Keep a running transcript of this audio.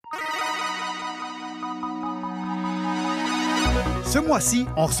Ce mois-ci,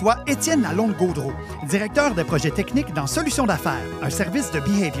 on reçoit Étienne Lalonde Gaudreau, directeur des projets techniques dans Solutions d'affaires, un service de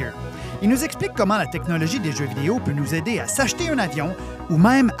Behaviour. Il nous explique comment la technologie des jeux vidéo peut nous aider à s'acheter un avion ou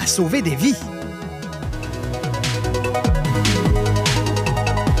même à sauver des vies.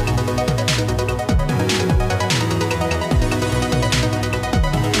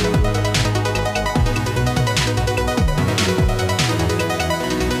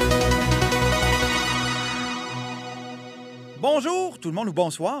 Bonjour tout le monde ou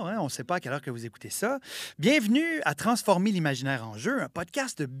bonsoir, on ne sait pas à quelle heure que vous écoutez ça. Bienvenue à Transformer l'imaginaire en jeu, un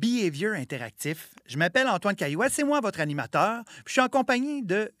podcast de Behaviour interactif. Je m'appelle Antoine Caillouette, c'est moi votre animateur. Puis je suis en compagnie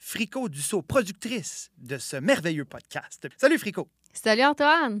de Frico Dussault, productrice de ce merveilleux podcast. Salut Frico. Salut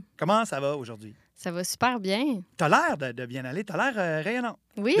Antoine. Comment ça va aujourd'hui? Ça va super bien. T'as l'air de bien aller, t'as l'air rayonnant.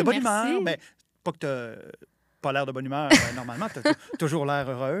 Oui, de bonne merci. humeur. Mais pas que t'as pas l'air de bonne humeur normalement, t'as toujours l'air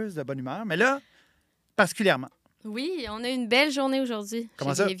heureuse, de bonne humeur. Mais là, particulièrement. Oui, on a une belle journée aujourd'hui.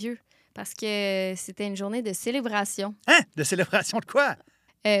 Comment ça? Chez Behaviour, parce que c'était une journée de célébration. Hein? De célébration de quoi?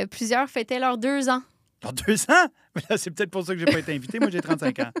 Plusieurs fêtaient leurs 2 ans. Leurs 2 ans? Mais là, c'est peut-être pour ça que j'ai pas été invité. Moi, j'ai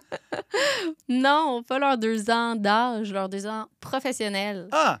 35 ans. Non, pas leurs 2 ans d'âge, leurs 2 ans professionnels.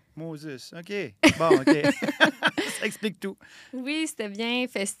 Ah, Moses, OK. Bon, OK. Ça explique tout. Oui, c'était bien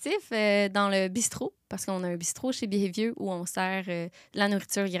festif dans le bistrot, parce qu'on a un bistrot chez Behaviour où on sert de la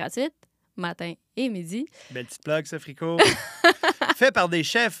nourriture gratuite, matin et midi. Belle petite plug, ça, Frico. Fait par des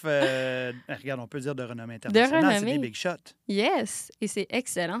chefs, regarde, on peut dire de renommée internationale. C'est des big shots. Yes, et c'est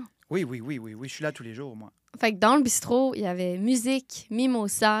excellent. Oui, je suis là tous les jours, moi. Fait que dans le bistrot, il y avait musique,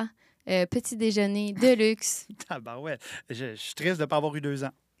 mimosa, petit déjeuner de luxe. Ouais. Je suis triste de ne pas avoir eu 2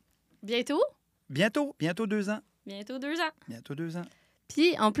 ans. Bientôt? Bientôt 2 ans. Bientôt 2 ans. Bientôt 2 ans.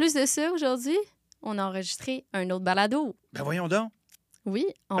 Puis, en plus de ça, aujourd'hui, on a enregistré un autre balado. Ben voyons donc. Oui.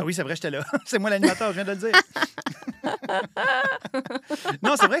 Ben oui, c'est vrai, j'étais là. C'est moi l'animateur, je viens de le dire.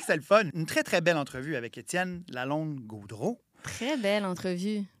 Non, c'est vrai que c'était le fun. Une très, très belle entrevue avec Étienne Lalonde Gaudreau. Très belle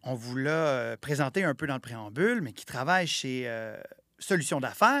entrevue. On vous l'a présenté un peu dans le préambule, mais qui travaille chez Solutions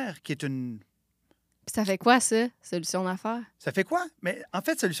d'affaires, qui est une... Ça fait quoi, ça, Solutions d'affaires? Ça fait quoi? Mais en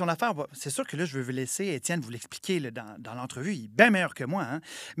fait, Solutions d'affaires, c'est sûr que là, je veux vous laisser Étienne vous l'expliquer là, dans l'entrevue. Il est bien meilleur que moi. Hein?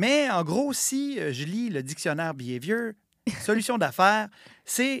 Mais en gros, si je lis le dictionnaire Behaviour, Solutions d'affaires,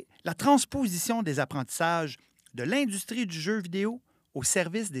 c'est la transposition des apprentissages de l'industrie du jeu vidéo au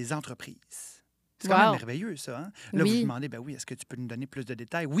service des entreprises. C'est quand même merveilleux, ça. Hein? Là, vous vous demandez, ben oui, est-ce que tu peux nous donner plus de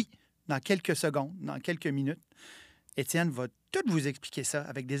détails? Oui, dans quelques secondes, dans quelques minutes. Étienne va tout vous expliquer ça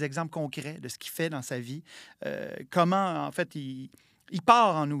avec des exemples concrets de ce qu'il fait dans sa vie. Comment, en fait, il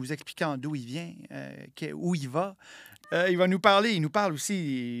part en nous expliquant d'où il vient, où il va. Il va nous parler, il nous parle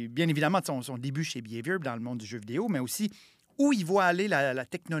aussi, bien évidemment, de son début chez Behaviour dans le monde du jeu vidéo, mais aussi où il voit aller la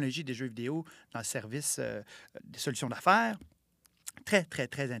technologie des jeux vidéo dans le service des solutions d'affaires. Très, très,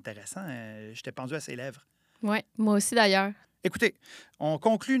 très intéressant. J'étais pendu à ses lèvres. Oui, moi aussi d'ailleurs. Écoutez, on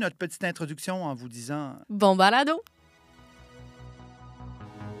conclut notre petite introduction en vous disant... Bon balado!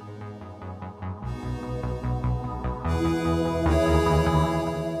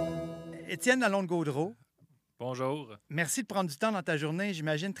 Étienne Lalonde Gaudreau. Bonjour. Merci de prendre du temps dans ta journée,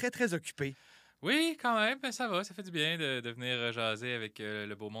 j'imagine très, très occupé. Oui, quand même, ça va. Ça fait du bien de venir jaser avec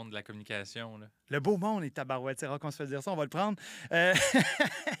le beau monde de la communication. Là. Le beau monde est tabarouette. C'est rare qu'on se fait dire ça, on va le prendre. Là,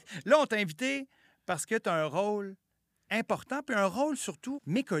 on t'a invité parce que tu as un rôle important, puis un rôle surtout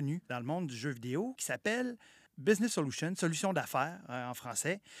méconnu dans le monde du jeu vidéo qui s'appelle Business Solution, solution d'affaires en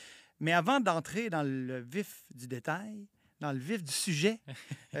français. Mais avant d'entrer dans le vif du détail, dans le vif du sujet,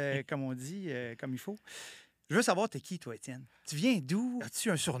 comme on dit, comme il faut, je veux savoir, t'es qui, toi, Étienne? Tu viens d'où?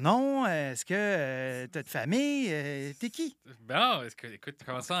 As-tu un surnom? Est-ce que t'as de famille? T'es qui? Bon, écoute,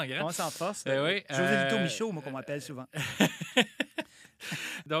 commence ça en grand. Commence en force. Oui, José Lito Michaud, moi, qu'on m'appelle souvent.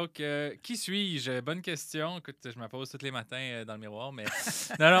 Donc, qui suis-je? Bonne question. Écoute, je me pose tous les matins dans le miroir, mais...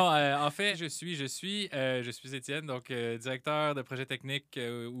 non, en fait, je suis Étienne, donc directeur de projet technique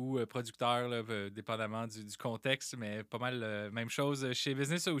ou producteur, là, dépendamment du contexte, mais pas mal même chose chez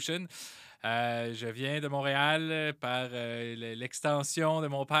Business Solution. Je viens de Montréal par l'extension de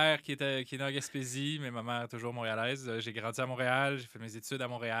mon père qui est né en Gaspésie, mais ma mère est toujours montréalaise. J'ai grandi à Montréal, j'ai fait mes études à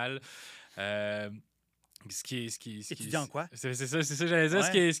Montréal. Étudiant en quoi? C'est ça, j'allais dire.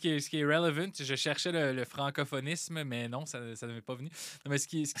 Ouais. Ce qui est relevant, je cherchais le francophonisme, mais non, ça ne m'est pas venu. Non, mais ce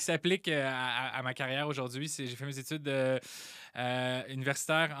qui s'applique à ma carrière aujourd'hui, c'est j'ai fait mes études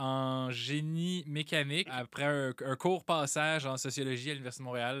universitaires en génie mécanique après un court passage en sociologie à l'Université de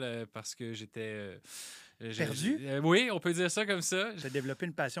Montréal parce que j'étais Perdu? Oui, on peut dire ça comme ça. Tu as développé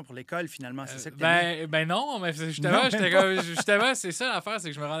une passion pour l'école, finalement. C'est ça que Ben non, mais justement, c'est ça l'affaire, c'est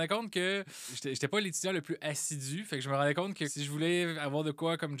que je me rendais compte que j'étais pas l'étudiant le plus assidu. Fait que je me rendais compte que si je voulais avoir de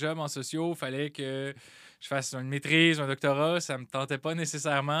quoi comme job en sociaux, il fallait que je fasse une maîtrise ou un doctorat. Ça me tentait pas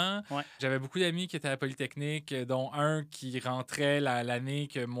nécessairement. Ouais. J'avais beaucoup d'amis qui étaient à la Polytechnique, dont un qui rentrait l'année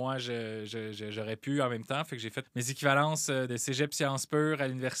que moi, j'aurais pu en même temps. Fait que j'ai fait mes équivalences de cégep sciences pures à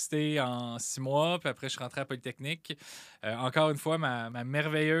l'université en 6 mois. Puis après, je suis rentré à la Polytechnique. Encore une fois, ma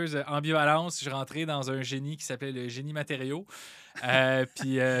merveilleuse ambivalence. Je suis rentré dans un génie qui s'appelait le génie matériaux.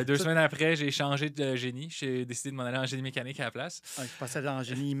 Puis 2 semaines après, j'ai changé de génie. J'ai décidé de m'en aller en génie mécanique à la place. je passais dans le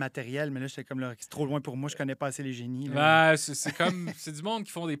génie matériel, mais là, j'étais comme là, c'est trop loin pour moi. Je connais pas assez les génies. C'est comme... C'est du monde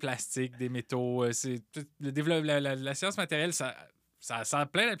qui font des plastiques, des métaux. La science matérielle, ça a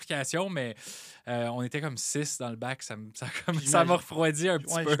plein d'applications, mais on était comme 6 dans le bac. Ça m'a refroidi un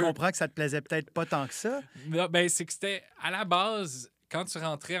petit peu. Je comprends que ça te plaisait peut-être pas tant que ça. Non, ben, c'est que c'était à la base... Quand tu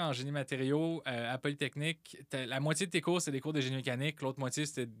rentrais en génie matériaux à Polytechnique, la moitié de tes cours, c'était des cours de génie mécanique, l'autre moitié,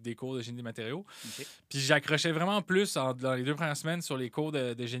 c'était des cours de génie matériaux. Okay. Puis j'accrochais vraiment plus dans les 2 premières semaines sur les cours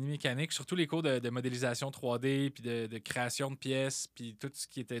de génie mécanique, surtout les cours de modélisation 3D, puis de création de pièces, puis tout ce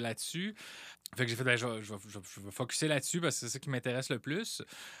qui était là-dessus. Fait que j'ai fait, je vais focusser là-dessus parce que c'est ça qui m'intéresse le plus.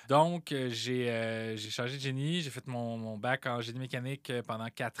 Donc, j'ai changé de génie. J'ai fait mon bac en génie mécanique pendant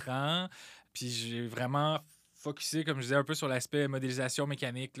 4 ans. Puis j'ai vraiment focusé, comme je disais, un peu sur l'aspect modélisation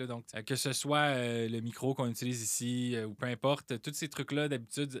mécanique. Là. Donc, que ce soit le micro qu'on utilise ici ou peu importe, tous ces trucs-là,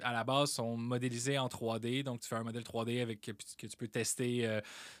 d'habitude, à la base, sont modélisés en 3D. Donc, tu fais un modèle 3D avec que tu peux tester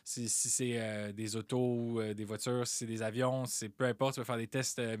si c'est des autos, des voitures, si c'est des avions, peu importe, tu vas faire des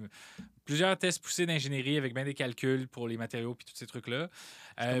tests, plusieurs tests poussés d'ingénierie avec bien des calculs pour les matériaux puis tous ces trucs-là.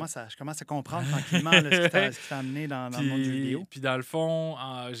 Je commence à comprendre tranquillement là, ce qui t'a amené dans le monde du vidéo. Puis dans le fond,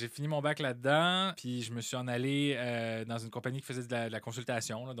 j'ai fini mon bac là-dedans, puis je me suis en allé dans une compagnie qui faisait de la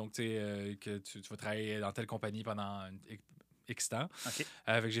consultation. Là, donc, que tu vas travailler dans telle compagnie pendant X temps. Okay.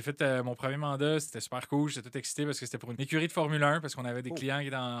 Fait que j'ai fait mon premier mandat, c'était super cool, j'étais tout excité parce que c'était pour une écurie de Formule 1, parce qu'on avait des clients qui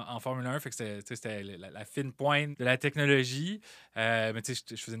étaient en Formule 1, fait que c'était la fine pointe de la technologie. Mais tu sais,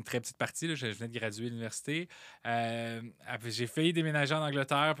 je faisais une très petite partie, là, je venais de graduer de l'université. J'ai failli déménager en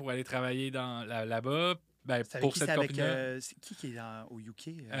Angleterre pour aller travailler là-bas. Ben, pour cette compagnie-là. C'est qui est au UK?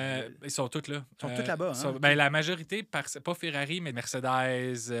 Ils sont tous là. Ils sont tous là-bas. Hein? Ben, la majorité, pas Ferrari, mais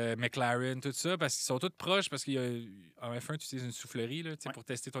Mercedes, McLaren, tout ça, parce qu'ils sont tous proches, parce qu'en F1, tu utilises une soufflerie là, pour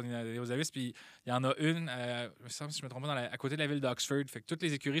tester ton aérosavis. Puis il y en a une, il me semble, si je me trompe pas, à côté de la ville d'Oxford. Fait que toutes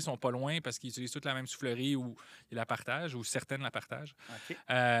les écuries sont pas loin parce qu'ils utilisent toutes la même soufflerie ou ils la partagent, ou certaines la partagent. Okay.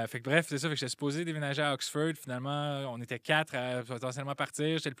 Fait que bref, c'est ça. Fait que j'étais supposé déménager à Oxford. Finalement, on était 4 à potentiellement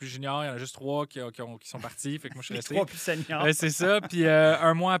partir. J'étais le plus junior. Il y en a juste 3 qui sont partis. Fait que moi, je suis resté. 3 plus seniors. C'est ça. Puis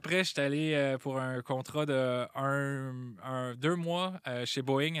un mois après, j'étais allé pour un contrat de 2 mois chez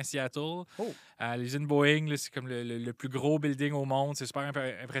Boeing à Seattle. Oh. À l'usine Boeing, là, c'est comme le plus gros building au monde. C'est super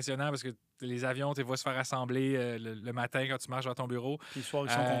impressionnant parce que les avions, tu les vois se faire assembler le matin quand tu marches dans ton bureau. Puis les soirs,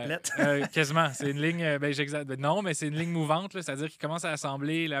 ils sont complètes. Quasiment. C'est une ligne... non, mais c'est une ligne mouvante. Là, c'est-à-dire qu'ils commencent à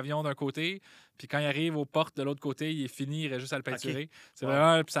assembler l'avion d'un côté, puis quand il arrive aux portes de l'autre côté, il est fini, il reste juste à le peinturer. Okay. C'est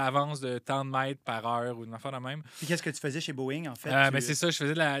vraiment... Puis ça avance de tant de mètres par heure ou une affaire de même. Puis qu'est-ce que tu faisais chez Boeing, en fait? C'est ça. Je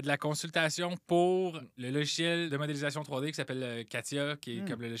faisais de la consultation pour le logiciel de modélisation 3D qui s'appelle Katia, qui est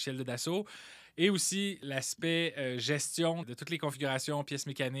comme le logiciel de Dassault. Et aussi l'aspect gestion de toutes les configurations, pièces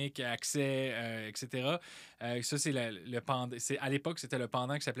mécaniques, accès, etc. Ça, c'est le pendant. À l'époque, c'était le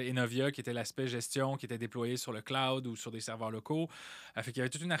pendant qui s'appelait Enovia, qui était l'aspect gestion qui était déployé sur le cloud ou sur des serveurs locaux. Fait qu'il y avait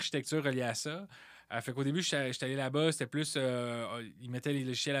toute une architecture reliée à ça. Fait qu'au début, j'étais allé là-bas, c'était plus... ils mettaient les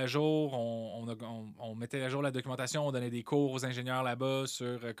logiciels à jour, on mettait à jour la documentation, on donnait des cours aux ingénieurs là-bas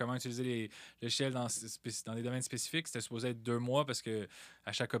sur comment utiliser les logiciels dans des domaines spécifiques. C'était supposé être 2 mois parce que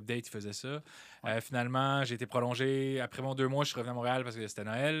à chaque update, ils faisaient ça. Ouais. Finalement, j'ai été prolongé. Après mon 2 mois, je suis revenu à Montréal parce que c'était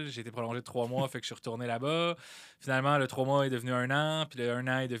Noël. J'ai été prolongé de 3 mois, fait que je suis retourné là-bas. Finalement, le 3 mois est devenu 1 an, puis le 1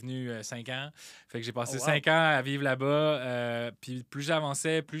 an est devenu 5 ans. Fait que j'ai passé 5 ans à vivre là-bas. Puis plus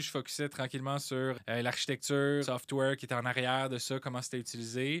j'avançais, plus je focusais tranquillement sur l'architecture, software qui était en arrière de ça, comment c'était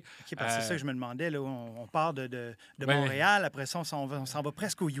utilisé. OK, parce que c'est ça que je me demandais. Là, on part de Montréal, après ça, on s'en va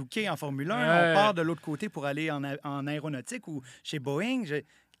presque au UK en Formule 1. On part de l'autre côté pour aller en aéronautique ou chez Boeing.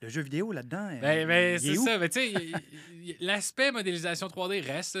 Le jeu vidéo là-dedans, c'est ça. Mais tu sais, l'aspect modélisation 3D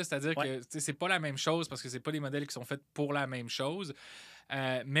reste, c'est-à-dire que c'est pas la même chose parce que c'est pas des modèles qui sont faits pour la même chose.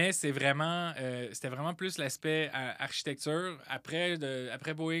 Mais c'était vraiment plus l'aspect architecture. Après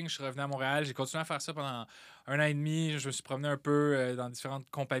Boeing, je suis revenu à Montréal. J'ai continué à faire ça pendant 1 an et demi. Je me suis promené un peu dans différentes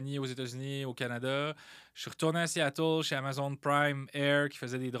compagnies aux États-Unis, au Canada. Je suis retourné à Seattle chez Amazon Prime Air qui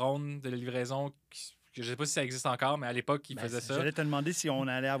faisait des drones de livraison je sais pas si ça existe encore, mais à l'époque, ils faisaient ça. J'allais te demander si on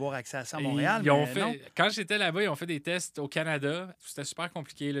allait avoir accès à ça à Et Montréal. Quand j'étais là-bas, ils ont fait des tests au Canada. C'était super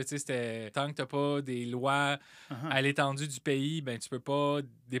compliqué. Là, tant que tu n'as pas des lois à l'étendue du pays, ben, tu peux pas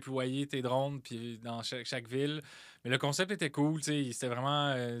déployer tes drones puis dans chaque ville. Mais le concept était cool. C'était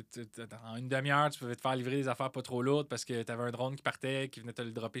vraiment... en une demi-heure, tu pouvais te faire livrer des affaires pas trop lourdes parce que tu avais un drone qui partait, qui venait te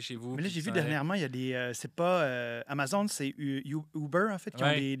le dropper chez vous. Mais là, j'ai vu dernièrement, il y a des... c'est pas Amazon, c'est Uber, en fait, qui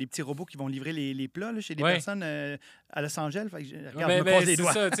ont des petits robots qui vont livrer les plats là, chez des personnes à Los Angeles. Fait que regarde, je me croise les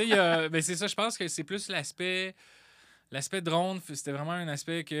doigts. C'est ça, je pense que c'est plus l'aspect drone, c'était vraiment un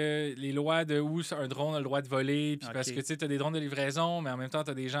aspect que les lois de où un drone a le droit de voler, puis parce que tu as des drones de livraison, mais en même temps,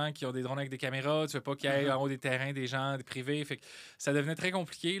 tu as des gens qui ont des drones avec des caméras, tu veux pas qu'il y ait en haut des terrains des gens, des privés, fait que ça devenait très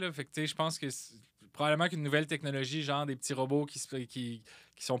compliqué, là, fait que je pense que probablement qu'une nouvelle technologie, genre des petits robots qui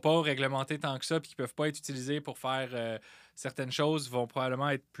sont pas réglementés tant que ça, puis qui peuvent pas être utilisés pour faire certaines choses, vont probablement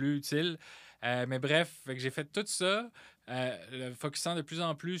être plus utiles. Mais bref, fait que j'ai fait tout ça, focusant de plus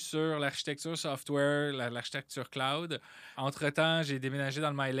en plus sur l'architecture software, l'architecture cloud. Entre-temps, j'ai déménagé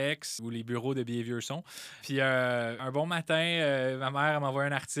dans le Milex, où les bureaux de Behaviour sont. Puis un bon matin, ma mère m'a envoyé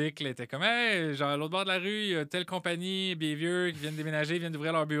un article. Elle était comme « Hey, genre à l'autre bord de la rue, il y a telle compagnie, Behaviour, qui vient de déménager, viennent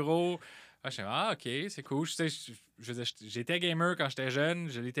d'ouvrir leur bureau. » Je suis OK, c'est cool. J'étais gamer quand j'étais jeune,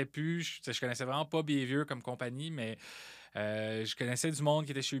 je l'étais plus. Je connaissais vraiment pas Behaviour comme compagnie, mais je connaissais du monde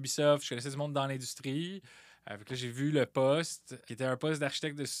qui était chez Ubisoft, je connaissais du monde dans l'industrie. Là, j'ai vu le poste, qui était un poste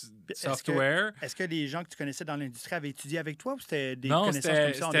d'architecte de software. Est-ce que les gens que tu connaissais dans l'industrie avaient étudié avec toi ou c'était des connaissances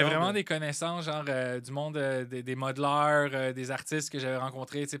comme ça? C'était vraiment des connaissances, genre du monde des modeleurs, des artistes que j'avais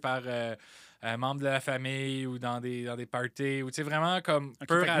rencontrés par membres de la famille ou dans des parties, ou vraiment comme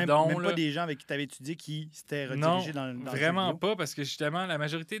peu à don. Même pas des gens avec qui tu avais étudié qui s'étaient redirigés dans le vraiment pas, parce que justement, la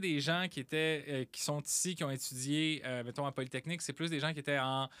majorité des gens qui sont ici, qui ont étudié, mettons, à Polytechnique, c'est plus des gens qui étaient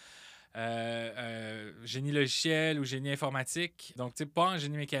en génie logiciel ou génie informatique. Donc, pas en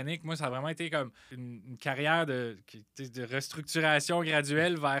génie mécanique. Moi, ça a vraiment été comme une carrière de restructuration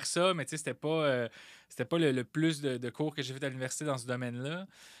graduelle vers ça, mais c'était pas le plus de cours que j'ai fait à l'université dans ce domaine-là.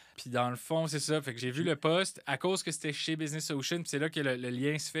 Puis dans le fond, c'est ça. Fait que j'ai vu le poste à cause que c'était chez Business Ocean. Puis c'est là que le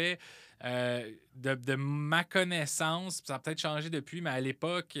lien se fait. De ma connaissance, ça a peut-être changé depuis, mais à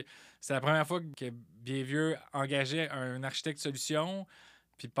l'époque, c'est la première fois que Behaviour engageait un architecte solution.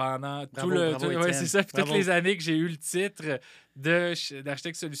 Puis pendant c'est ça. Puis toutes les années que j'ai eu le titre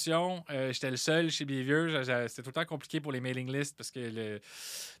d'architecte solution, j'étais le seul chez Behaviour. C'était tout le temps compliqué pour les mailing lists parce que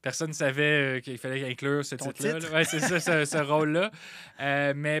personne ne savait qu'il fallait inclure ce titre-là. Ouais, c'est ça, ce rôle-là.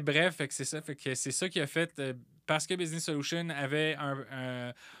 Mais bref, c'est ça qui a fait, parce que Business Solution avait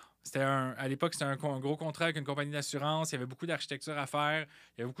à l'époque, c'était un gros contrat avec une compagnie d'assurance. Il y avait beaucoup d'architecture à faire.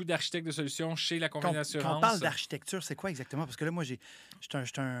 Il y avait beaucoup d'architectes de solutions chez la compagnie d'assurance. Quand on parle d'architecture, c'est quoi exactement? Parce que là, moi, je suis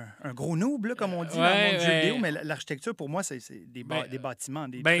un gros noob, là, comme on dit dans le monde du jeu vidéo, mais l'architecture, pour moi, c'est des bâtiments,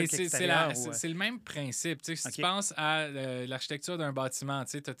 des trucs extérieurs. C'est le même principe. Si tu penses à l'architecture d'un bâtiment,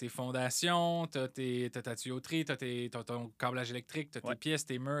 tu as tes fondations, tu as ta tuyauterie, tu as ton câblage électrique, tu as tes pièces,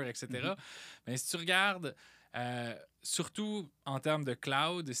 tes murs, etc. Mais si tu regardes... surtout en termes de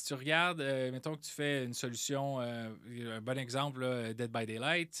cloud, si tu regardes, mettons que tu fais une solution, un bon exemple, là, Dead by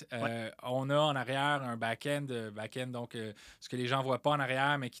Daylight, on a en arrière un back-end, donc ce que les gens ne voient pas en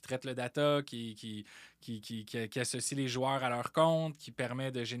arrière, mais qui traite le data, qui associe les joueurs à leur compte, qui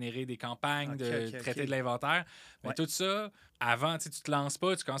permet de générer des campagnes, traiter de l'inventaire. Mais tout ça, avant, tu te lances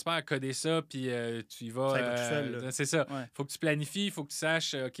pas, tu commences pas à coder ça, puis tu y vas. Ça va tout seul, c'est ça. Il faut que tu planifies, il faut que tu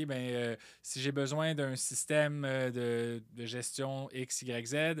saches, OK, si j'ai besoin d'un système de gestion X, Y,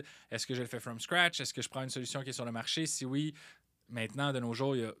 Z, est-ce que je le fais from scratch? Est-ce que je prends une solution qui est sur le marché? Si oui, maintenant, de nos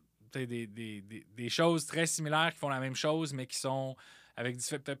jours, il y a des choses très similaires qui font la même chose, mais qui sont avec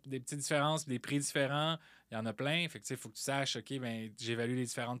des petites différences, des prix différents. Il y en a plein. Fait que, il faut que tu saches, OK, j'évalue les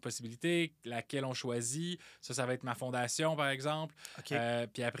différentes possibilités, laquelle on choisit. Ça va être ma fondation, par exemple.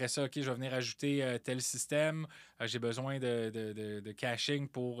 Puis après ça, OK, je vais venir ajouter tel système. J'ai besoin de caching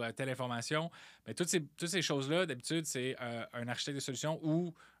pour telle information. Mais toutes ces choses-là, d'habitude, c'est un architecte de solution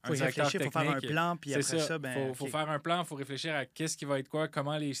ou un directeur technique. Il faut faire un plan, puis après ça, faut faire un plan, il faut réfléchir à qu'est-ce qui va être quoi,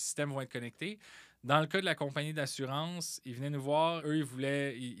 comment les systèmes vont être connectés. Dans le cas de la compagnie d'assurance, ils venaient nous voir. Eux,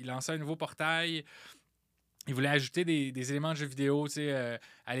 ils lançaient un nouveau portail. Ils voulaient ajouter des éléments de jeux vidéo.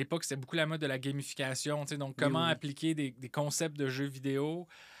 À l'époque, c'était beaucoup la mode de la gamification. Donc, comment appliquer des concepts de jeux vidéo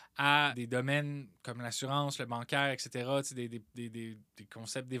à des domaines comme l'assurance, le bancaire, etc. Des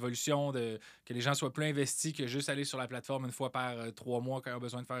concepts d'évolution, que les gens soient plus investis que juste aller sur la plateforme une fois par 3 mois quand ils ont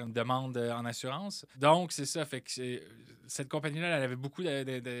besoin de faire une demande en assurance. Donc, c'est ça. Fait que cette compagnie-là, elle avait beaucoup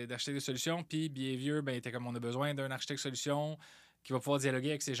d'architectes de solutions. Puis Behaviour, était comme on a besoin d'un architecte solution qui va pouvoir dialoguer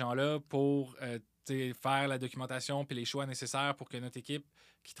avec ces gens-là pour faire la documentation puis les choix nécessaires pour que notre équipe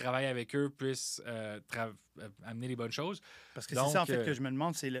qui travaille avec eux puisse amener les bonnes choses. Parce que c'est ça, en fait, que je me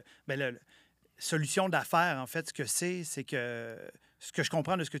demande, c'est le solution d'affaires, en fait, ce que c'est que... Ce que je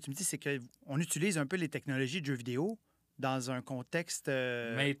comprends de ce que tu me dis, c'est qu'on utilise un peu les technologies de jeux vidéo dans un contexte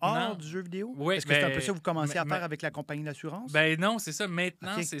hors du jeu vidéo? Oui, est-ce que c'est un peu ça que vous commencez à faire avec la compagnie d'assurance? Ben non, c'est ça.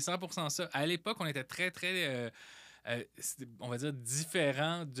 Maintenant, c'est 100% ça. À l'époque, on était très, très... on va dire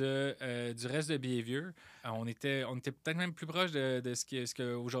différent du reste de Behaviour. On était peut-être même plus proche de ce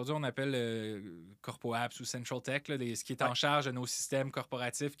qu'aujourd'hui on appelle Corpo Apps ou Central Tech, là, ce qui est en charge de nos systèmes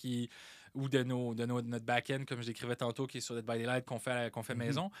corporatifs ou de notre back-end, comme je décrivais tantôt, qui est sur Dead by Daylight, qu'on fait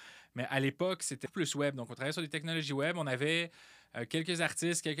maison. Mais à l'époque, c'était plus web. Donc, on travaillait sur des technologies web. On avait quelques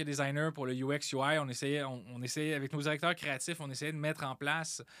artistes, quelques designers pour le UX, UI. On essayait, avec nos directeurs créatifs, on essayait de mettre en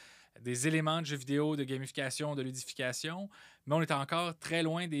place des éléments de jeux vidéo, de gamification, de ludification, mais on était encore très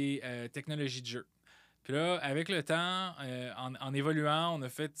loin des technologies de jeu. Puis là, avec le temps, en évoluant, on a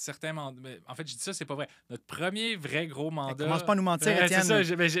fait certains mandats. En fait, je dis ça, c'est pas vrai. Notre premier vrai gros mandat... Commence pas à nous mentir, Étienne.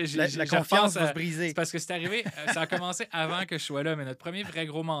 C'est ça, la confiance va se briser. C'est parce que c'est arrivé, ça a commencé avant que je sois là, mais notre premier vrai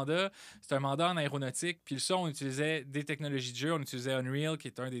gros mandat, c'est un mandat en aéronautique. Puis ça, on utilisait des technologies de jeu. On utilisait Unreal, qui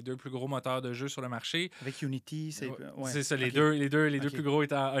est un des deux plus gros moteurs de jeu sur le marché. Avec Unity, c'est... Ouais. C'est ça, les deux plus gros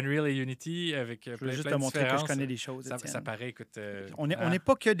étant Unreal et Unity, avec je veux juste te montrer que je connais des choses, ça paraît, écoute... on n'est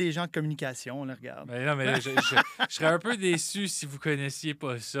pas que des gens de communication, on le regarde. Non, mais là, je serais un peu déçu si vous connaissiez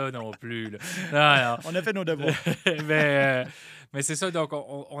pas ça non plus. Là. Non. On a fait nos devoirs. mais c'est ça. Donc,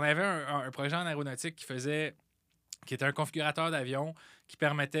 on avait un projet en aéronautique qui était un configurateur d'avion qui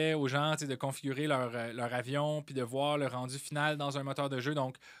permettait aux gens de configurer leur avion puis de voir le rendu final dans un moteur de jeu.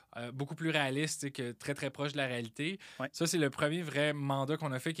 Donc, beaucoup plus réaliste que très, très proche de la réalité. Ouais. Ça, c'est le premier vrai mandat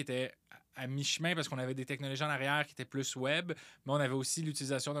qu'on a fait qui était à mi-chemin parce qu'on avait des technologies en arrière qui étaient plus web, mais on avait aussi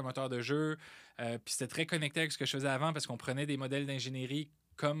l'utilisation d'un moteur de jeu. Puis c'était très connecté avec ce que je faisais avant parce qu'on prenait des modèles d'ingénierie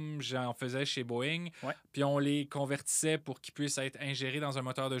comme j'en faisais chez Boeing, puis on les convertissait pour qu'ils puissent être ingérés dans un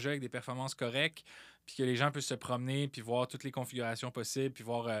moteur de jeu avec des performances correctes, puis que les gens puissent se promener, puis voir toutes les configurations possibles, puis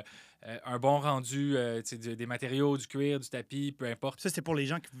voir un bon rendu des matériaux, du cuir, du tapis, peu importe. Ça, c'est pour les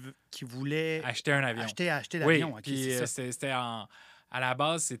gens qui voulaient... Acheter un avion. Acheter l'avion. Oui, puis c'était à la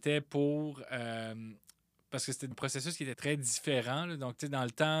base, c'était pour... parce que c'était un processus qui était très différent. Là. Donc, tu sais, dans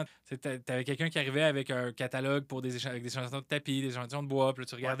le temps, tu avais quelqu'un qui arrivait avec un catalogue avec des échantillons de tapis, des échantillons de bois, puis là,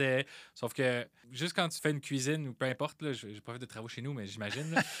 tu regardais. Ouais. Sauf que juste quand tu fais une cuisine ou peu importe, là, j'ai pas fait de travaux chez nous, mais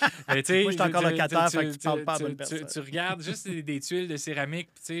j'imagine. Moi, je suis encore locataire, fait que tu parles pas à bonne personne. Tu regardes juste des tuiles de céramique,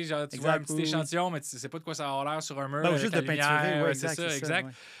 puis tu sais, genre, tu vois un petit échantillon, mais tu sais pas de quoi ça va avoir l'air sur un mur. Juste de peinturer, oui, c'est ça, exact.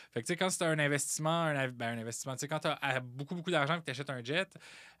 Ouais. Fait que, tu sais, quand c'est un investissement, tu sais, quand tu as beaucoup, beaucoup d'argent et que tu achètes un jet,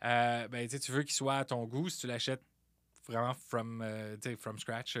 tu veux qu'il soit à ton goût si tu l'achètes vraiment from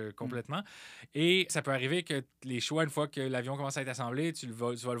scratch complètement. Et ça peut arriver que les choix, une fois que l'avion commence à être assemblé, tu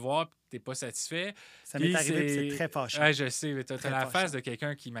vas le voir et tu n'es pas satisfait. Ça m'est arrivé que c'est très fâchant. Ouais, je sais, mais tu as la face de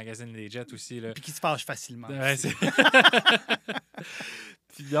quelqu'un qui magasine les jets aussi. Là. Puis qui se fâche facilement. Ouais,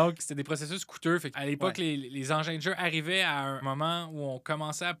 Puis donc, c'était des processus coûteux. Fait à l'époque, les engins de jeu arrivaient à un moment où on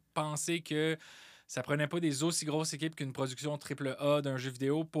commençait à penser que ça prenait pas des aussi grosses équipes qu'une production AAA d'un jeu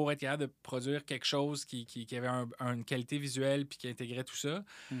vidéo pour être capable de produire quelque chose qui avait une qualité visuelle puis qui intégrait tout ça.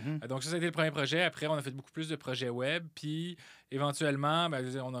 Mm-hmm. Donc, ça a été le premier projet. Après, on a fait beaucoup plus de projets web. Puis, éventuellement,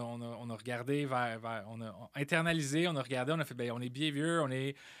 on a regardé on a internalisé, on a regardé, on a fait, on est Behaviour, on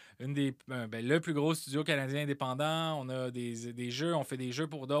est le plus gros studio canadien indépendant. On a des jeux, on fait des jeux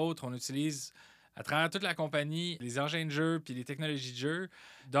pour d'autres. On utilise à travers toute la compagnie les engins de jeu puis les technologies de jeu.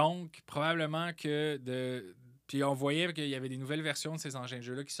 Donc, probablement puis on voyait qu'il y avait des nouvelles versions de ces engins de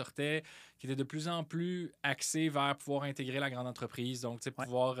jeu-là qui sortaient, qui étaient de plus en plus axés vers pouvoir intégrer la grande entreprise. Donc, tu sais,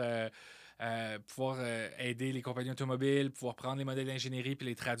 pouvoir aider les compagnies automobiles, pouvoir prendre les modèles d'ingénierie puis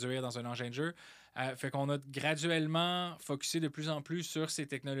les traduire dans un engin de jeu. Fait qu'on a graduellement focusé de plus en plus sur ces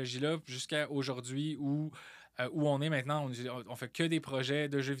technologies-là jusqu'à aujourd'hui où on est maintenant. On fait que des projets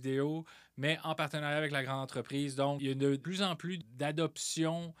de jeux vidéo, mais en partenariat avec la grande entreprise. Donc, il y a de plus en plus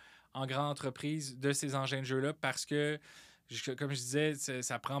d'adoption en grande entreprise de ces engins de jeu-là parce que, comme je disais,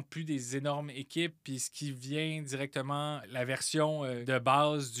 ça prend plus des énormes équipes. Puis ce qui vient directement, la version de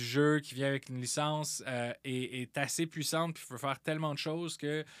base du jeu qui vient avec une licence est assez puissante puis peut faire tellement de choses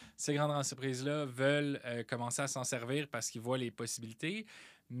que ces grandes entreprises-là veulent commencer à s'en servir parce qu'ils voient les possibilités.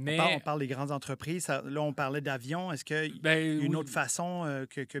 Mais... On parle des grandes entreprises. Là, on parlait d'avions. Est-ce qu'il y a une autre façon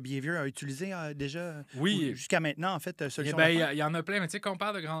que Behaviour a utilisée déjà? Oui. Jusqu'à maintenant, en fait, solution il y en a plein. Mais tu sais, quand on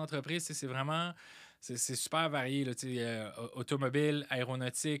parle de grandes entreprises, c'est vraiment... c'est super varié, là, automobile,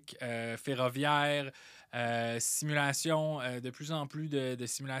 aéronautique, ferroviaire, simulation, de plus en plus de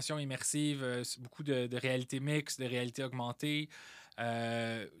simulations immersives, beaucoup de réalité mixte, de réalité augmentée,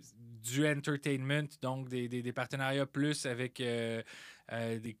 du entertainment, donc des partenariats plus avec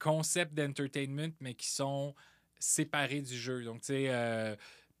des concepts d'entertainment, mais qui sont séparés du jeu. Donc, tu sais,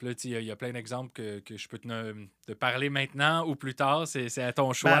 puis là, il y a plein d'exemples que je peux te parler maintenant ou plus tard. C'est à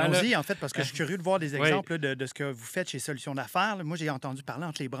ton choix. Allons-y, en fait, parce que je suis curieux de voir des Oui. exemples de ce que vous faites chez Solutions d'affaires. Là. Moi, j'ai entendu parler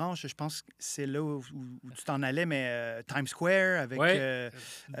entre les branches. Je pense que c'est là où tu t'en allais, mais Times Square, avec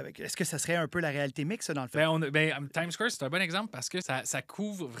est-ce que ça serait un peu la réalité mixte, dans le fait? Times Square, c'est un bon exemple parce que ça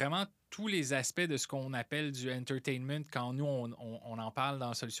couvre vraiment tous les aspects de ce qu'on appelle du entertainment quand nous, on en parle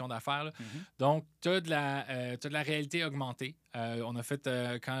dans Solutions d'affaires. Donc, tu as de la réalité augmentée. On a fait,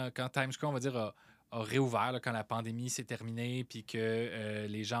 quand Times Square, on va dire, a réouvert, là, quand la pandémie s'est terminée puis que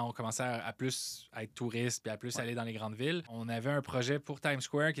les gens ont commencé à plus être touristes puis à plus aller dans les grandes villes. On avait un projet pour Times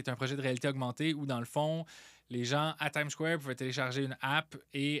Square qui est un projet de réalité augmentée où, dans le fond, les gens à Times Square pouvaient télécharger une app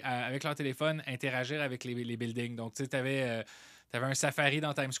et, avec leur téléphone, interagir avec les buildings. Donc, tu sais, tu avais un safari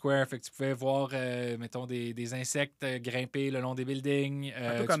dans Times Square, fait que tu pouvais voir, mettons, des insectes grimper le long des buildings.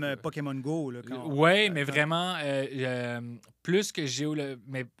 Un peu comme Pokémon Go. Oui, mais vraiment, plus que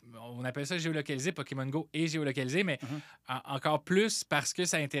mais on appelle ça géolocalisé, Pokémon Go et géolocalisé, mais encore plus parce que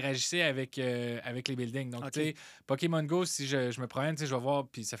ça interagissait avec les buildings. Donc, tu sais, Pokémon Go, si je me promène, je vais voir,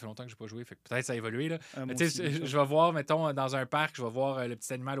 puis ça fait longtemps que je n'ai pas joué, fait que peut-être ça a évolué. Là. Je vais voir, mettons, dans un parc, je vais voir le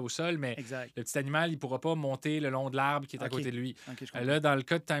petit animal au sol, mais le petit animal, il ne pourra pas monter le long de l'arbre qui est à côté de lui. Là, dans le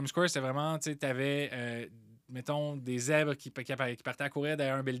cas de Times Square, c'est vraiment, tu sais, tu avais, mettons, des zèbres qui partaient à courir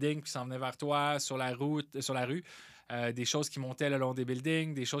derrière un building puis s'en venaient vers toi sur la rue. Des choses qui montaient le long des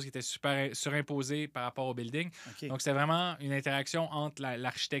buildings, des choses qui étaient super surimposées par rapport au building. Donc, c'est vraiment une interaction entre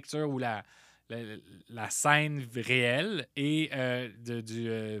l'architecture ou la scène réelle et un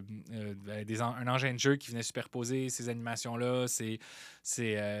engin de jeu qui venait superposer ces animations-là, ces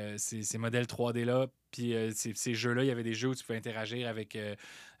modèles 3D-là. Puis ces jeux-là, il y avait des jeux où tu pouvais interagir avec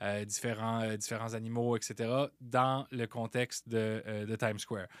différents animaux, etc., dans le contexte de Times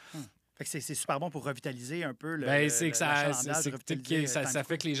Square. Fait que c'est super bon pour revitaliser un peu ça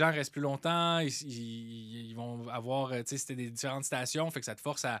fait que les gens restent plus longtemps. Ils vont avoir, tu sais, c'était des différentes stations, fait que ça te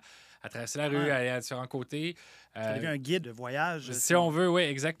force à traverser la rue, à aller à différents côtés. Ça devient un guide de voyage. Si on veut, oui,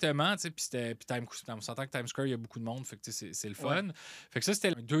 exactement. Puis on s'entend que Times Square, il y a beaucoup de monde, fait que c'est le fun. Ouais. Fait que ça, c'était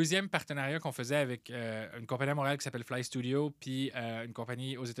le deuxième partenariat qu'on faisait avec une compagnie à Montréal qui s'appelle Fly Studio, puis une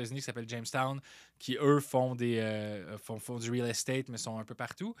compagnie aux États-Unis qui s'appelle Jamestown, qui, eux, font du real estate, mais sont un peu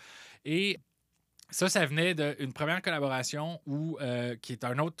partout. Et ça venait d'une première collaboration qui est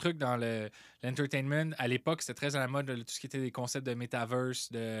un autre truc dans l'entertainment. À l'époque, c'était très à la mode tout ce qui était des concepts de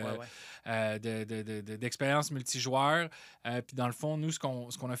metaverse, d'expériences multijoueurs. Puis dans le fond, nous, ce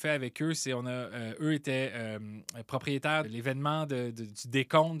qu'on a fait avec eux, c'est eux étaient propriétaires de l'événement du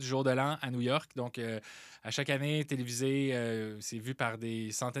décompte du jour de l'an à New York. Donc, à chaque année, télévisé, c'est vu par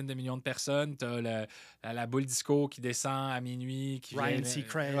des centaines de millions de personnes. Tu as la boule disco qui descend à minuit. Ryan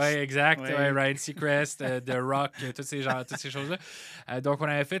Seacrest. Oui, exact. Ouais. Ryan Seacrest, The Rock, toutes ces choses-là. Donc, on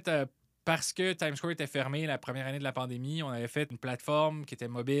avait fait... parce que Times Square était fermé la première année de la pandémie, on avait fait une plateforme qui était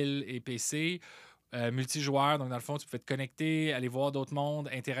mobile et PC, multijoueur. Donc, dans le fond, tu pouvais te connecter, aller voir d'autres mondes,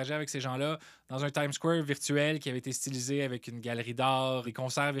 interagir avec ces gens-là dans un Times Square virtuel qui avait été stylisé avec une galerie d'art, des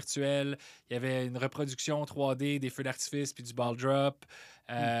concerts virtuels. Il y avait une reproduction 3D des feux d'artifice puis du ball drop.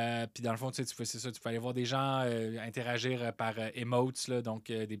 Puis dans le fond, tu peux aller voir des gens interagir par emotes, là, donc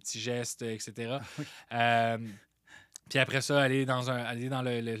des petits gestes, etc. Puis après ça, aller dans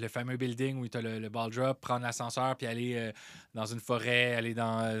le fameux building où tu as le ball drop, prendre l'ascenseur, puis aller dans une forêt, aller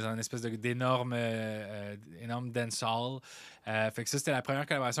dans une espèce d'énorme dance hall. Fait que ça, c'était la première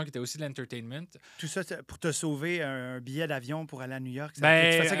collaboration qui était aussi de l'entertainment. Tout ça pour te sauver un billet d'avion pour aller à New York. Tu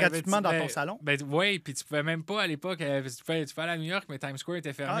fais ça gratuitement dans ton salon? Oui, puis tu pouvais même pas à l'époque. Tu pouvais aller à New York, mais Times Square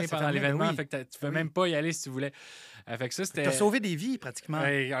était fermé pendant l'événement. Oui. Fait que tu pouvais même pas y aller si tu voulais. Fait que ça, c'était... T'as sauvé des vies, pratiquement.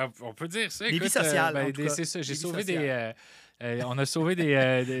 On peut dire ça. Des vies sociales, en tout cas. C'est ça. J'ai sauvé on a sauvé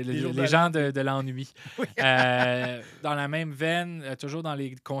les gens de l'ennui. Oui. Dans la même veine, toujours dans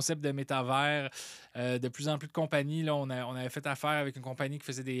les concepts de métavers, de plus en plus de compagnies. Là, on avait fait affaire avec une compagnie qui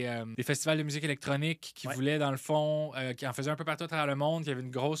faisait des festivals de musique électronique, qui voulait, dans le fond, qui en faisait un peu partout à travers le monde, qui avait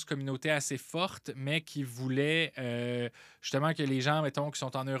une grosse communauté assez forte, mais qui voulait justement que les gens, mettons, qui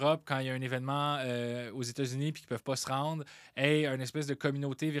sont en Europe, quand il y a un événement aux États-Unis puis qui ne peuvent pas se rendre, aient une espèce de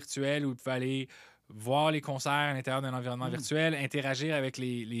communauté virtuelle où ils peuvent aller voir les concerts à l'intérieur d'un environnement virtuel, interagir avec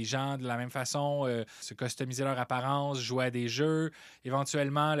les gens de la même façon, se customiser leur apparence, jouer à des jeux.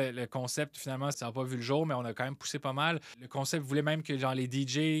 Éventuellement, le concept, finalement, ça n'a pas vu le jour, mais on a quand même poussé pas mal. Le concept voulait même que genre, les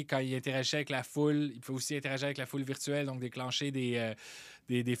DJ, quand ils interagissaient avec la foule, ils pouvaient aussi interagir avec la foule virtuelle, donc déclencher des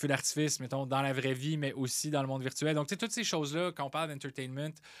feux d'artifice, mettons, dans la vraie vie, mais aussi dans le monde virtuel. Donc, tu sais, toutes ces choses-là, quand on parle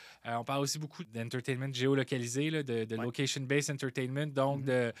d'entertainment, on parle aussi beaucoup d'entertainment géolocalisé, là, de location-based entertainment, donc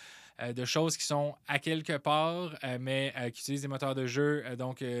de choses qui sont à quelque part, mais qui utilisent des moteurs de jeu.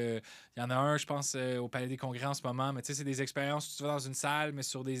 Donc, il y en a un, je pense, au Palais des Congrès en ce moment, mais tu sais, c'est des expériences où tu vas dans une salle, mais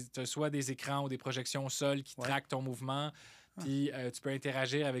tu as soit des écrans ou des projections au sol qui traquent ton mouvement. Puis tu peux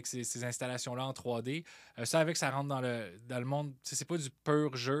interagir avec ces installations-là en 3D. Ça, avec, ça rentre dans le monde. C'est pas du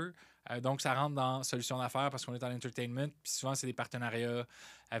pur jeu. Donc, ça rentre dans solution d'affaires parce qu'on est dans l'entertainment. Puis souvent, c'est des partenariats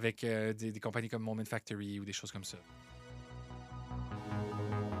avec des compagnies comme Moment Factory ou des choses comme ça.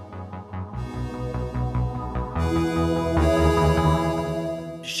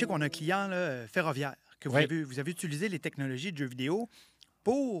 Je sais qu'on a un client là, ferroviaire, que vous avez utilisé les technologies de jeux vidéo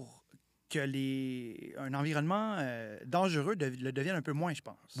pour que un environnement dangereux le devienne un peu moins, je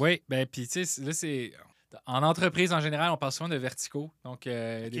pense. Oui, bien, puis tu sais, là, c'est... En entreprise, en général, on parle souvent de verticaux. Donc,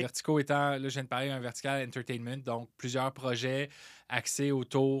 des verticaux étant, là, je viens de parler d'un vertical entertainment, donc plusieurs projets axés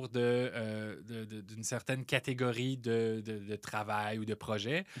autour d'une certaine catégorie de travail ou de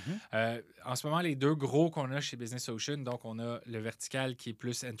projet. En ce moment, les deux gros qu'on a chez Business Ocean, donc on a le vertical qui est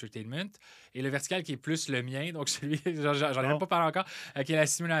plus entertainment et le vertical qui est plus le mien, donc celui, j'en ai même pas parlé encore, qui est la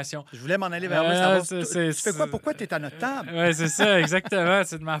simulation. Je voulais m'en aller vers là. Tu fais quoi? Pourquoi tu es à notre table? Oui, c'est ça, exactement.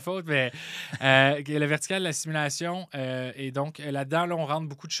 C'est de ma faute, mais le vertical, la simulation, et donc là-dedans, là, on rentre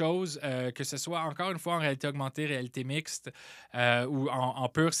beaucoup de choses, que ce soit encore une fois en réalité augmentée, réalité mixte, ou en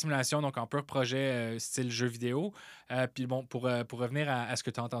pure simulation, donc en pur projet style jeu vidéo. Puis bon, pour revenir à ce que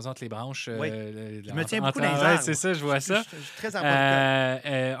tu as entendu entre les branches. Je me tiens beaucoup dans les arbres. C'est ça, je vois ça. Je suis très en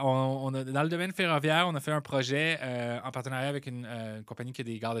dans le domaine ferroviaire, on a fait un projet en partenariat avec une compagnie qui a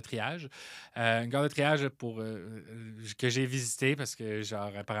des gares de triage. Une gare de triage que j'ai visitée parce que,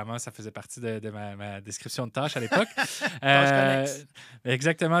 genre, apparemment, ça faisait partie de ma description de tâche à l'époque. Tâche connexe.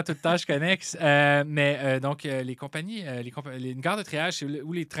 Exactement, toute tâche connexe. Donc, les compagnies, une gare de triage, c'est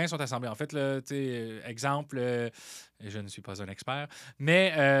où les trains sont assemblés. En fait, là, exemple, je ne suis pas un expert,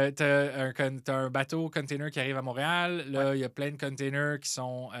 mais tu as un bateau container qui arrive à Montréal. Là, il y a plein de containers qui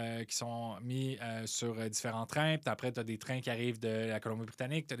sont mis sur différents trains. Puis après, tu as des trains qui arrivent de la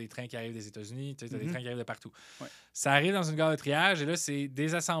Colombie-Britannique, tu as des trains qui arrivent des États-Unis, tu as des trains qui arrivent de partout. Ouais. Ça arrive dans une gare de triage et là, c'est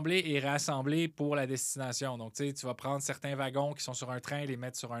désassemblé et réassemblé pour la destination. Donc, tu vas prendre certains wagons qui sont sur un train, les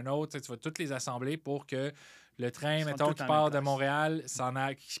mettre sur un autre. Tu vas tous les assembler pour que le train, mettons, qui part de Montréal,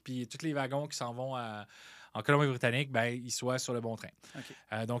 puis tous les wagons qui s'en vont en Colombie-Britannique, ben, ils soient sur le bon train.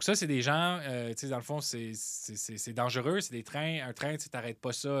 Okay. Donc ça, c'est des gens, dans le fond, c'est dangereux. C'est des trains. Un train, tu n'arrêtes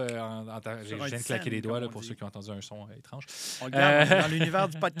pas ça. Je viens de claquer les doigts là, pour ceux qui ont entendu un son étrange. On le garde dans l'univers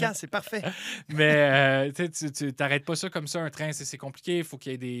du podcast, c'est parfait. Mais tu n'arrêtes pas ça comme ça, un train. C'est compliqué. Il faut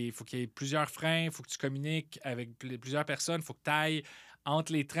qu'il y ait plusieurs freins. Il faut que tu communiques avec plusieurs personnes. Il faut que tu ailles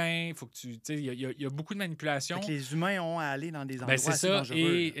entre les trains, faut que il y a beaucoup de manipulations. Fait que les humains ont à aller dans des endroits assez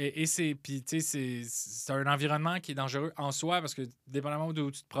dangereux. Et c'est un environnement qui est dangereux en soi parce que dépendamment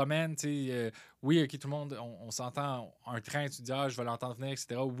d'où tu te promènes, oui, OK, tout le monde, on s'entend, un train, tu te dis, je vais l'entendre venir,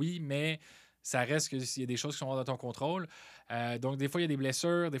 etc. Oui, mais ça reste qu'il y a des choses qui sont hors de ton contrôle. Donc, des fois, il y a des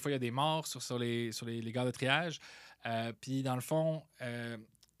blessures, des fois, il y a des morts sur les gares de triage. Puis, dans le fond,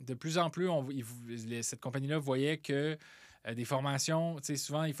 de plus en plus, cette compagnie-là voyait que des formations,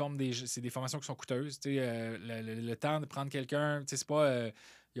 souvent, c'est des formations qui sont coûteuses. Le temps de prendre quelqu'un, c'est pas...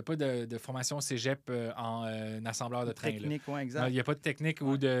 Il n'y a pas de formation cégep en assembleur de train. Technique, oui, exact. Il n'y a pas de technique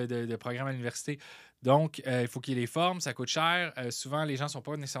ou de programme à l'université. Donc, il faut qu'ils les forment, ça coûte cher. Souvent, les gens ne sont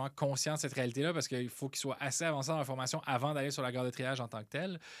pas nécessairement conscients de cette réalité-là parce qu'il faut qu'ils soient assez avancés dans la formation avant d'aller sur la gare de triage en tant que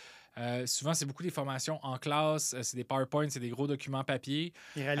telle. Souvent, c'est beaucoup des formations en classe, c'est des PowerPoint, c'est des gros documents papier.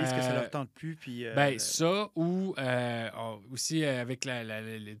 Ils réalisent que ça leur tente plus. Puis, ça, ou aussi avec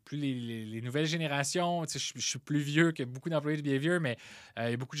les nouvelles générations, je suis plus vieux que beaucoup d'employés de Behaviour, mais il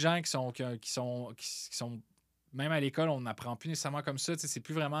y a beaucoup de gens qui sont même à l'école, on n'apprend plus nécessairement comme ça. C'est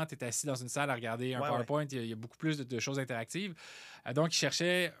plus vraiment, tu es assis dans une salle à regarder un PowerPoint. Il y a beaucoup plus de choses interactives. Donc, ils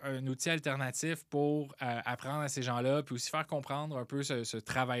cherchaient un outil alternatif pour apprendre à ces gens-là, puis aussi faire comprendre un peu ce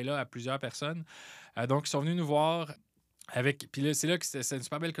travail-là à plusieurs personnes. Donc, ils sont venus nous voir puis là, c'est là que c'est une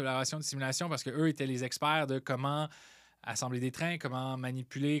super belle collaboration de simulation parce qu'eux étaient les experts de comment assembler des trains, comment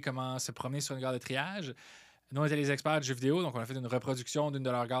manipuler, comment se promener sur une gare de triage. nous, on était les experts de jeux vidéo, donc on a fait une reproduction d'une de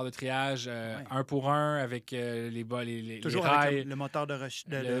leurs gares de triage, un pour un, avec Toujours les rails. avec le moteur de recherche.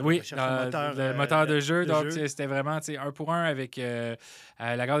 Oui, le moteur de jeu. Donc, c'était vraiment un pour un avec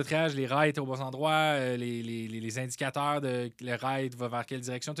la gare de triage, les rails étaient au bon endroit, les indicateurs de le rail va vers quelle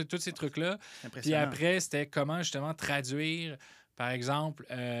direction, tous ces trucs-là. Puis après, c'était comment justement traduire, par exemple,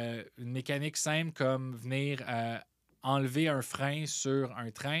 une mécanique simple comme venir enlever un frein sur un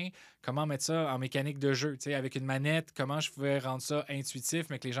train, comment mettre ça en mécanique de jeu, avec une manette, comment je pouvais rendre ça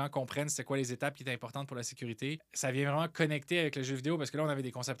intuitif, mais que les gens comprennent c'est quoi les étapes qui étaient importantes pour la sécurité. Ça vient vraiment connecter avec le jeu vidéo parce que là, on avait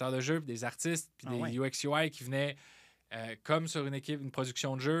des concepteurs de jeux, des artistes, puis des UX UI qui venaient, comme sur une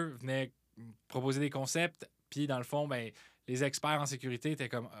production de jeu, venaient proposer des concepts, puis dans le fond, ben, les experts en sécurité étaient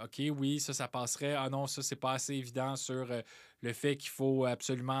comme « OK, oui, ça passerait. Ah non, ça, c'est pas assez évident sur le fait qu'il faut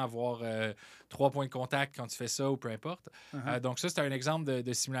absolument avoir 3 points de contact quand tu fais ça ou peu importe. Donc ça, c'est un exemple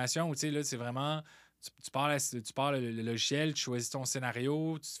de simulation où, tu sais, là, c'est vraiment... Tu pars le logiciel, tu choisis ton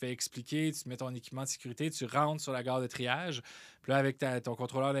scénario, tu te fais expliquer, tu te mets ton équipement de sécurité, tu rentres sur la gare de triage. Puis là, avec ton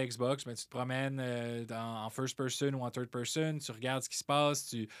contrôleur de Xbox, ben, tu te promènes en first person ou en third person, tu regardes ce qui se passe,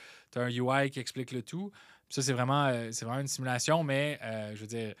 tu as un UI qui explique le tout. Puis ça, c'est vraiment une simulation, mais je veux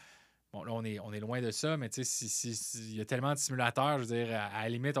dire, bon, là, on est loin de ça, mais tu sais, il y a tellement de simulateurs, je veux dire, à la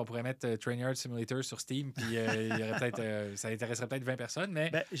limite, on pourrait mettre Train Yard Simulator sur Steam, puis il y aurait peut-être, ça intéresserait peut-être 20 personnes, mais...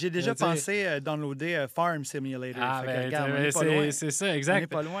 Ben, j'ai déjà pensé downloader Farm Simulator. Ah, fait que, ben, regarde, on n'est pas loin. c'est ça, exact. On n'est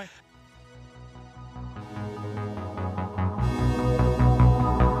pas loin.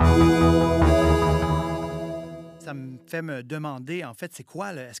 Ça me fait me demander, en fait, c'est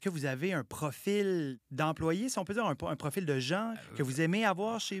quoi? Est-ce que vous avez un profil d'employé, si on peut dire, un profil de gens que vous aimez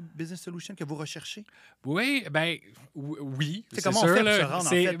avoir chez Business Solutions, que vous recherchez? Oui, ben oui. C'est comment on fait pour se rendre, en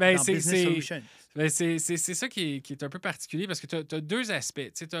fait, dans Business Solutions? C'est ça qui est un peu particulier parce que tu as deux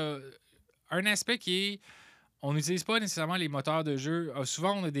aspects. Tu as un aspect qui est, on n'utilise pas nécessairement les moteurs de jeu.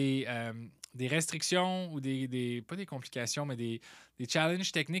 Souvent, on a des restrictions ou pas des complications, mais des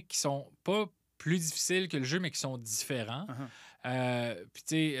challenges techniques qui sont pas plus difficiles que le jeu, mais qui sont différents. Puis,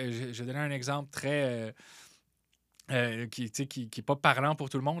 tu sais, je vais donner un exemple très... qui n'est pas parlant pour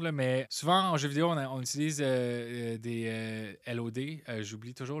tout le monde, là, mais souvent, en jeu vidéo, on utilise des LOD.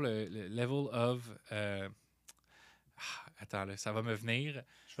 J'oublie toujours le level of... attends, là, ça va me venir.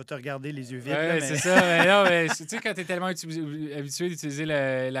 Je vais te regarder les yeux vides. Ouais, mais... c'est ça. Mais non, mais tu sais, quand tu es tellement habitué d'utiliser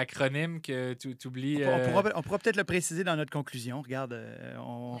l'acronyme que tu oublies... On pourra peut-être le préciser dans notre conclusion. Regarde,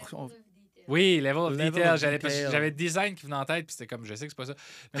 Oui, level of detail. Detail. J'avais le design qui venait en tête, puis c'était comme, je sais que c'est pas ça.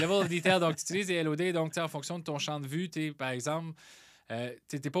 Mais level of detail, donc tu utilises les LOD, donc en fonction de ton champ de vue, par exemple,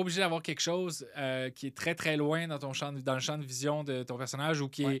 tu n'es pas obligé d'avoir quelque chose qui est très, très loin dans le champ de vision de ton personnage ou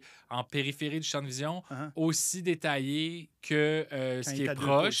qui est en périphérie du champ de vision, aussi détaillé que ce qui est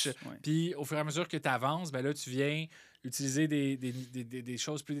proche. Puis au fur et à mesure que tu avances, ben là, tu viens utiliser des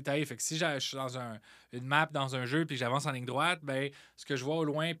choses plus détaillées. Fait que si je suis dans une map dans un jeu puis que j'avance en ligne droite, ben ce que je vois au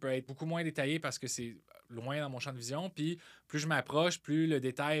loin peut être beaucoup moins détaillé parce que c'est loin dans mon champ de vision. Puis plus je m'approche, plus le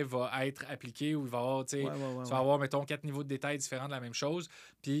détail va être appliqué ou il va avoir, tu vas avoir, mettons, 4 niveaux de détail différents de la même chose.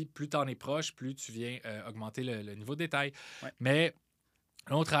 Puis plus tu en es proche, plus tu viens augmenter le niveau de détail. Mais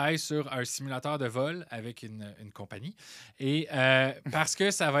là, on travaille sur un simulateur de vol avec une compagnie. Et parce que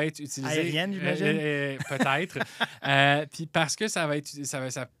ça va être utilisé... Aérienne, j'imagine? Peut-être. Puis parce que ça va être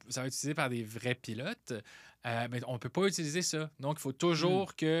utilisé par des vrais pilotes, mais on ne peut pas utiliser ça. Donc, il faut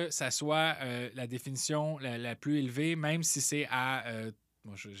toujours que ça soit la définition la plus élevée, même si c'est à...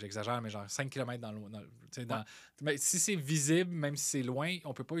 Bon, j'exagère, mais genre 5 km dans l'eau. Mais si c'est visible, même si c'est loin, on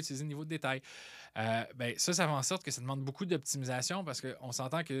ne peut pas utiliser le niveau de détail. Ben, ça fait en sorte que ça demande beaucoup d'optimisation parce qu'on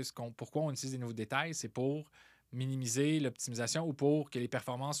s'entend que pourquoi on utilise des niveaux de détail, c'est pour minimiser l'optimisation ou pour que les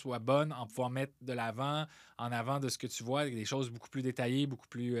performances soient bonnes en pouvoir mettre en avant de ce que tu vois avec des choses beaucoup plus détaillées, beaucoup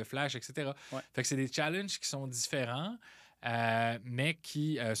plus flash, etc. Fait que c'est des challenges qui sont différents. Mais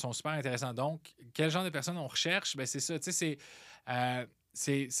qui sont super intéressants. Donc, quel genre de personnes on recherche? Ben, c'est ça. Tu sais,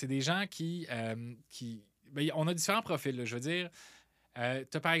 c'est des gens qui ben, on a différents profils, là, je veux dire.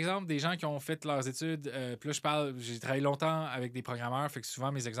 Tu as par exemple des gens qui ont fait leurs études. Puis là, j'ai travaillé longtemps avec des programmeurs, fait que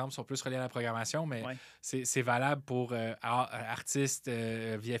souvent mes exemples sont plus reliés à la programmation, mais c'est valable pour artistes,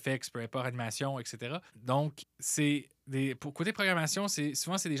 VFX, peu importe, animation, etc. Donc, pour côté programmation,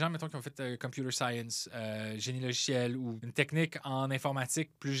 souvent c'est des gens, mettons, qui ont fait computer science, génie logiciel ou une technique en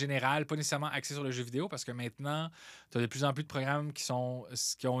informatique plus générale, pas nécessairement axée sur le jeu vidéo, parce que maintenant, tu as de plus en plus de programmes qui ont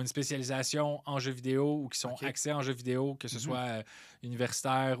une spécialisation en jeu vidéo ou qui sont axés en jeu vidéo, que ce soit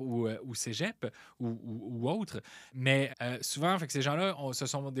universitaire ou cégep ou autre. Mais souvent, fait que ces gens-là se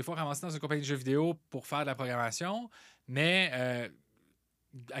sont des fois ramassés dans une compagnie de jeux vidéo pour faire de la programmation, mais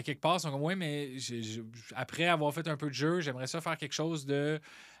à quelque part, ils sont comme, oui, mais après avoir fait un peu de jeu, j'aimerais ça faire quelque chose des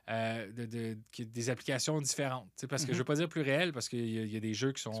applications différentes. Parce que je ne veux pas dire plus réel, parce qu'il y a des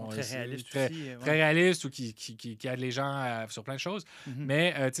jeux qui sont très réalistes très, aussi. très réalistes ou qui aident les gens sur plein de choses.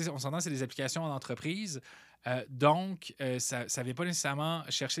 Mais on s'entend, c'est des applications en entreprise. Donc, ça ne vient pas nécessairement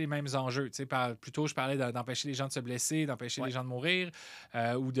chercher les mêmes enjeux. Plutôt, je parlais d'empêcher les gens de se blesser, d'empêcher les gens de mourir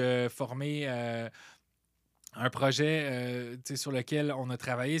ou de former... un projet sur lequel on a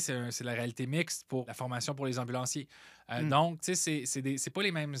travaillé, c'est la réalité mixte pour la formation pour les ambulanciers. Donc, c'est pas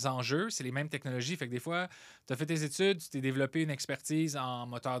les mêmes enjeux, c'est les mêmes technologies. Fait que des fois, tu as fait tes études, tu t'es développé une expertise en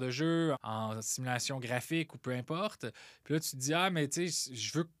moteur de jeu, en simulation graphique ou peu importe. Puis là, tu te dis, ah, mais tu sais,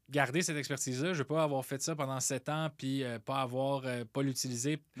 je veux garder cette expertise-là. Je veux pas avoir fait ça pendant 7 ans puis pas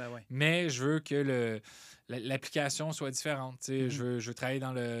l'utiliser. Mais je veux que l'application soit différente. Je veux travailler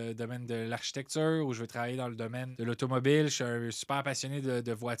dans le domaine de l'architecture ou je veux travailler dans le domaine de l'automobile. Je suis un super passionné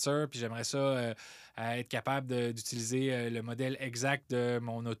de voitures, puis j'aimerais ça être capable d'utiliser le modèle exact de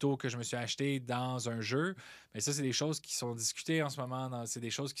mon auto que je me suis acheté dans un jeu. Mais ça, c'est des choses qui sont discutées en ce moment. C'est des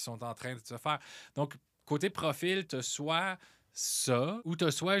choses qui sont en train de se faire. Donc, côté profil, tu as soit ça ou tu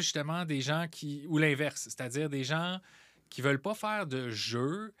as soit justement des gens ou l'inverse, c'est-à-dire des gens qui veulent pas faire de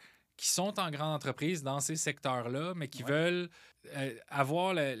jeu, qui sont en grande entreprise dans ces secteurs-là, mais qui veulent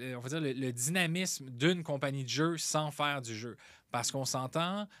avoir on va dire le dynamisme d'une compagnie de jeu sans faire du jeu. Parce qu'on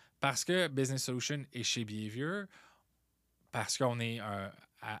s'entend, parce que Business Solutions est chez Behaviour, parce qu'on est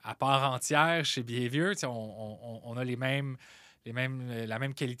à part entière chez Behaviour, on a la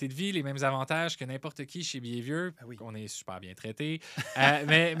même qualité de vie, les mêmes avantages que n'importe qui chez Behaviour. On est super bien traité.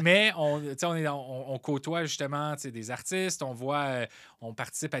 mais on côtoie justement des artistes. On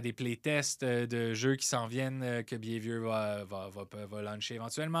participe à des playtests de jeux qui s'en viennent que Behaviour va lancer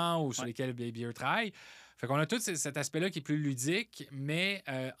éventuellement ou sur lesquels Behaviour travaille. Fait qu'on a tout cet aspect-là qui est plus ludique, mais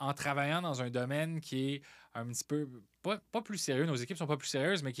en travaillant dans un domaine qui est un petit peu, pas plus sérieux, nos équipes sont pas plus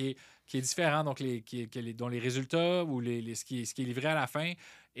sérieuses, mais qui est différent, donc dont les résultats ou ce qui est livré à la fin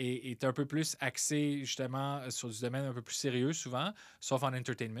est un peu plus axé justement sur du domaine un peu plus sérieux souvent, sauf en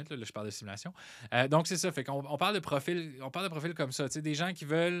entertainment, là je parle de simulation. Donc c'est ça, fait qu'on parle de profils comme ça, des gens qui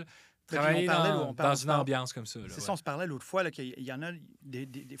veulent travailler dans une ambiance comme ça. C'est ça, on se parlait l'autre fois, là, qu'il y en a,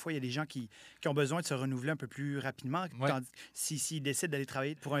 des fois, il y a des gens qui ont besoin de se renouveler un peu plus rapidement. S'ils décident d'aller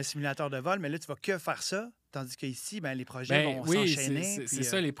travailler pour un simulateur de vol, mais là, tu vas que faire ça. Tandis qu'ici, les projets vont s'enchaîner. C'est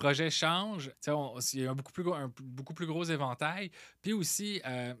ça, les projets changent. Il y a un beaucoup plus gros éventail. Puis aussi,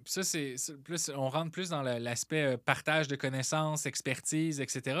 on rentre plus dans l'aspect partage de connaissances, expertise,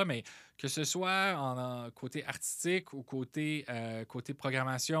 etc. Mais que ce soit en côté artistique ou côté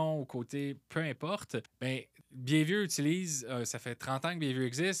programmation ou côté peu importe, Behaviour utilise, ça fait 30 ans que Behaviour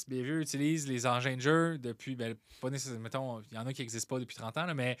existe. Behaviour utilise les engins de jeu depuis, pas nécessairement, mettons, il y en a qui n'existent pas depuis 30 ans,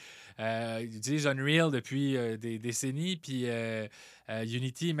 là, mais ils utilisent Unreal depuis des décennies. Puis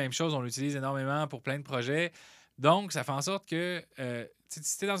Unity, même chose, on l'utilise énormément pour plein de projets. Donc, ça fait en sorte que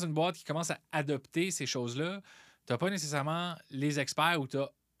si tu es dans une boîte qui commence à adopter ces choses-là, tu n'as pas nécessairement les experts ou tu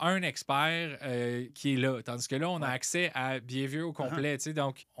as un expert qui est là. Tandis que là, on a accès à Behaviour au complet.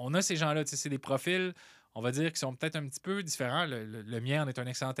 Donc, on a ces gens-là. C'est des profils, on va dire, qui sont peut-être un petit peu différents. Le mien en est un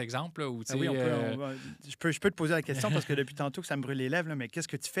excellent exemple. Là, où, je peux te poser la question parce que depuis tantôt que ça me brûle les lèvres, là, mais qu'est-ce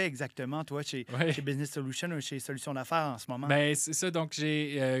que tu fais exactement, toi, chez Business Solutions ou chez Solutions d'affaires en ce moment? C'est ça. Donc,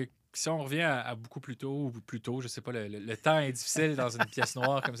 si on revient à beaucoup plus tôt, je sais pas, le temps est difficile dans une pièce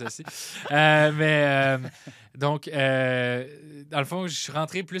noire comme celle-ci. Donc, dans le fond, je suis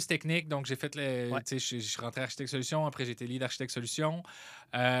rentré plus technique. Donc, j'ai fait je suis rentré architecte solution. Après, j'ai été lead architecte solution.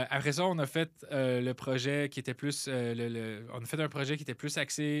 Après ça, on a fait le projet qui était plus... on a fait un projet qui était plus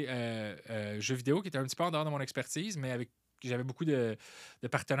axé jeux vidéo, qui était un petit peu en dehors de mon expertise, mais j'avais beaucoup de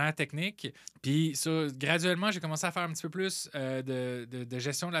partenaires techniques. Puis ça, graduellement, j'ai commencé à faire un petit peu plus de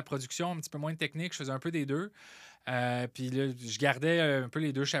gestion de la production, un petit peu moins de technique. Je faisais un peu des deux. Puis là, je gardais un peu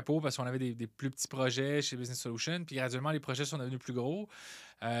les deux chapeaux parce qu'on avait des plus petits projets chez Business Solutions. Puis graduellement, les projets sont devenus plus gros.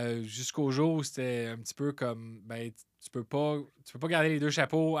 Jusqu'au jour où c'était un petit peu comme... tu peux pas garder les deux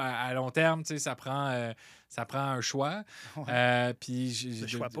chapeaux à long terme. Ça prend un choix. Le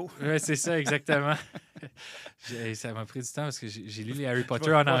choix-peau. Oui, c'est ça, exactement. Ça m'a pris du temps parce que j'ai lu les Harry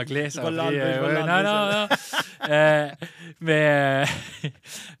Potter en anglais. Mais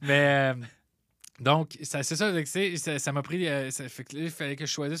donc, c'est ça. Ça m'a pris... ça fait que là, il fallait que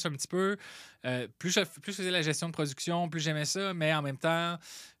je choisisse un petit peu. Plus je faisais la gestion de production, plus j'aimais ça. Mais en même temps,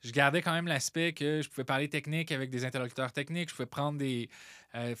 je gardais quand même l'aspect que je pouvais parler technique avec des interlocuteurs techniques. Je pouvais prendre des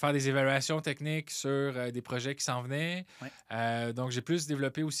faire des évaluations techniques sur des projets qui s'en venaient. Ouais. Donc, j'ai plus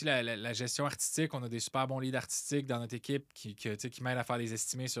développé aussi la gestion artistique. On a des super bons leads artistiques dans notre équipe qui m'aident à faire des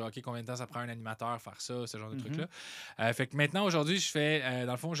estimés sur OK, combien de temps ça prend un animateur à faire ça, ce genre de trucs-là. Fait que maintenant, aujourd'hui, je fais,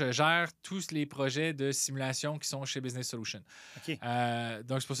 dans le fond, je gère tous les projets de simulation qui sont chez Business Solutions. OK.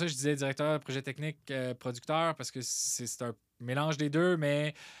 Donc, c'est pour ça que je disais directeur, projet technique, producteur, parce que c'est un mélange des deux,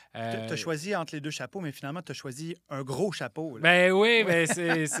 mais... Tu as choisi entre les deux chapeaux, mais finalement, tu as choisi un gros chapeau. Là. Ben oui, ben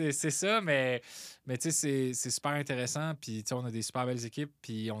c'est ça, mais tu sais, c'est super intéressant, puis tu sais, on a des super belles équipes,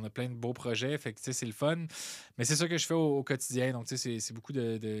 puis on a plein de beaux projets, fait que tu sais, c'est le fun. Mais c'est ça que je fais au quotidien, donc tu sais, c'est beaucoup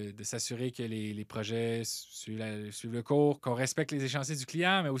de s'assurer que les projets suivent le cours, qu'on respecte les échéanciers du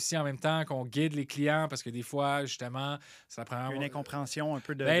client, mais aussi en même temps qu'on guide les clients, parce que des fois, justement, ça prend... Il y a une incompréhension un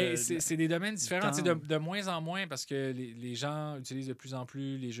peu de... Ben, c'est des domaines différents, tu sais, temps. de moins en moins, parce que les gens utilisent de plus en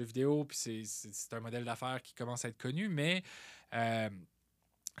plus les jeux vidéo, puis c'est un modèle d'affaires qui commence à être connu, mais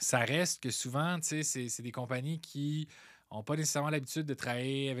ça reste que souvent, tu sais, c'est des compagnies qui n'ont pas nécessairement l'habitude de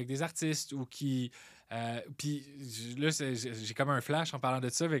travailler avec des artistes ou qui... puis là, j'ai comme un flash en parlant de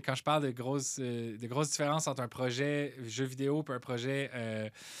ça, mais quand je parle de grosses différences entre un projet jeu vidéo et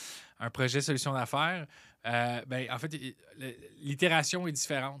un projet solution d'affaires, ben, en fait, l'itération est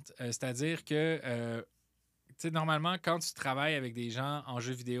différente. C'est-à-dire que, tu sais, normalement, quand tu travailles avec des gens en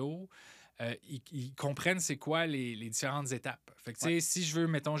jeu vidéo, ils comprennent c'est quoi les différentes étapes. Fait que, tu sais, si je veux,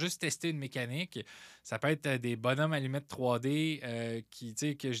 mettons, juste tester une mécanique, ça peut être des bonhommes allumettes 3D qui, tu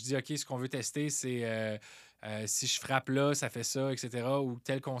sais, que je dis, OK, ce qu'on veut tester, c'est si je frappe là, ça fait ça, etc., ou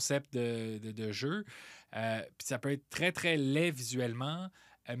tel concept de jeu. Puis ça peut être très, très laid visuellement,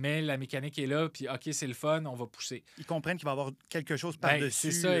 mais la mécanique est là, puis OK, c'est le fun, on va pousser. Ils comprennent qu'il va y avoir quelque chose Ben,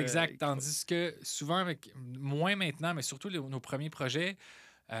 par-dessus. c'est ça, exact. Tandis que souvent, moins maintenant, mais surtout nos premiers projets,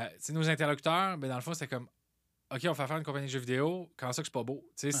 nos interlocuteurs, ben, dans le fond, c'est comme OK, on va faire une compagnie de jeux vidéo, comment ça que c'est pas beau?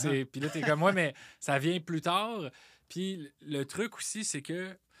 Puis là, t'es comme moi, mais ça vient plus tard. Puis le truc aussi, c'est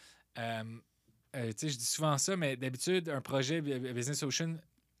que je dis souvent ça, mais d'habitude, un projet Business Solution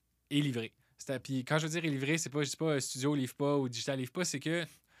est livré. Puis quand je veux dire est livré, je dis pas studio livre pas ou digital livre pas, c'est que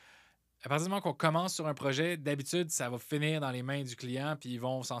à partir du moment qu'on commence sur un projet, d'habitude, ça va finir dans les mains du client, puis ils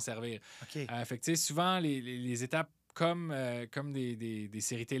vont s'en servir. OK. Fait que, souvent, les étapes comme des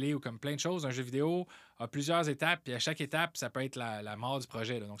séries télé ou comme plein de choses, un jeu vidéo a plusieurs étapes, puis à chaque étape, ça peut être la mort du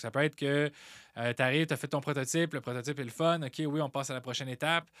projet. Là. Donc, ça peut être que tu arrives, tu as fait ton prototype, le prototype est le fun, OK, oui, on passe à la prochaine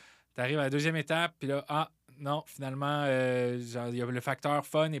étape. Tu arrives à la deuxième étape, puis là, non, finalement, le facteur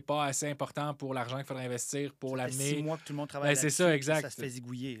fun n'est pas assez important pour l'argent qu'il faudrait investir pour Ça fait l'amener. 6 mois que tout le monde travaille c'est là-dessus, ça, puis exact. ça se fait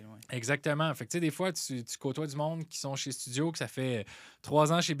zigouiller. Ouais. Exactement. Fait que, des fois, tu côtoies du monde qui sont chez Studio, que ça fait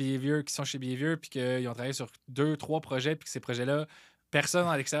 3 ans chez Behaviour, qui sont chez Behaviour, puis qu'ils ont travaillé sur 2-3 projets, puis que ces projets-là, personne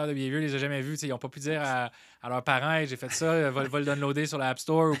à l'extérieur de Behaviour les a jamais vus. Ils n'ont pas pu dire à leurs parents hey, j'ai fait ça, va le downloader sur l'App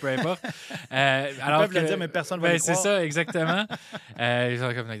Store ou peu importe. Ils peuvent le dire, mais personne ne va le croire. C'est ça, exactement.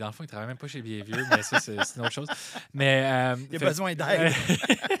 Comme, dans le fond, ils ne travaillent même pas chez Behaviour, mais ça, c'est une autre chose. Mais, il y a besoin d'aide.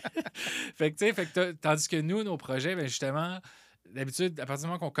 fait que, tandis que nous, nos projets, ben, justement, d'habitude, à partir du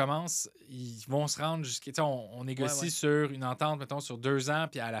moment qu'on commence, ils vont se rendre jusqu'à... On négocie sur une entente, mettons, sur 2 ans,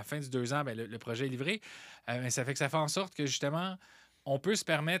 puis à la fin du 2 ans, ben, le projet est livré. Mais ça fait en sorte que, justement, on peut se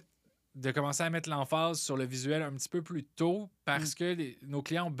permettre de commencer à mettre l'emphase sur le visuel un petit peu plus tôt parce que nos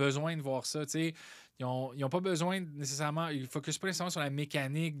clients ont besoin de voir ça. Ils n'ont pas besoin nécessairement... Ils ne focusent pas nécessairement sur la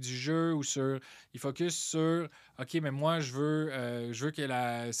mécanique du jeu ou sur... Ils focusent sur, OK, mais moi, je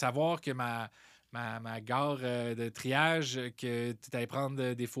veux savoir que ma gare de triage, que tu allais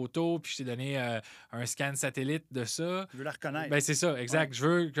prendre des photos, puis je t'ai donné un scan satellite de ça. Je veux la reconnaître. Ben, c'est ça, exact.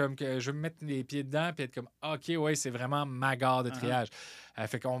 Ouais. Je veux me mettre les pieds dedans puis être comme, OK, ouais, c'est vraiment ma gare de triage.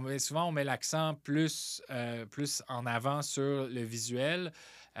 Fait souvent, on met l'accent plus en avant sur le visuel.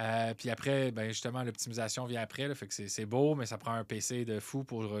 Puis après, ben justement, l'optimisation vient après. Là, fait que c'est beau, mais ça prend un PC de fou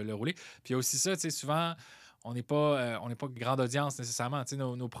pour le rouler. Puis aussi ça, tu sais, souvent... On n'est pas grande audience nécessairement.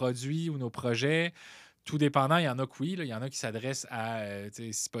 Nos produits ou nos projets, tout dépendant, il y en a que oui, il y en a qui s'adressent à,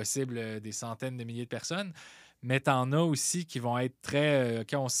 si possible, des centaines de milliers de personnes. Mais tu en as aussi qui vont être très...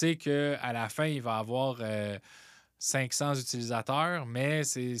 OK, on sait qu'à la fin, il va y avoir 500 utilisateurs, mais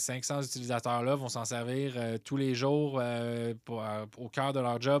ces 500 utilisateurs-là vont s'en servir tous les jours au cœur de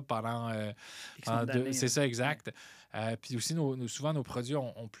leur job pendant 2... C'est ça, exact. Puis aussi, souvent, nos produits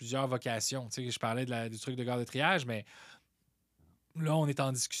ont plusieurs vocations. Je parlais du truc de gare de triage, mais là, on est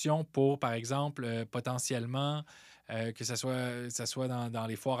en discussion pour, par exemple, potentiellement que ça soit dans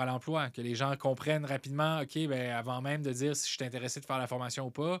les foires à l'emploi, que les gens comprennent rapidement, OK, ben avant même de dire si je suis intéressé de faire la formation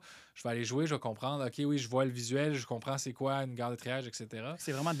ou pas, je vais aller jouer, je vais comprendre, OK, oui, je vois le visuel, je comprends c'est quoi une gare de triage, etc.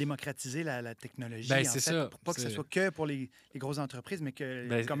 C'est vraiment démocratiser la technologie, Ben, en c'est fait, ça. pour pas que ce soit que pour les grosses entreprises, mais que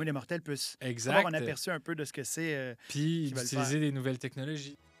le commun des mortels puisse avoir un aperçu un peu de ce que c'est. Puis d'utiliser des nouvelles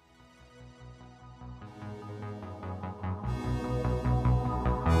technologies.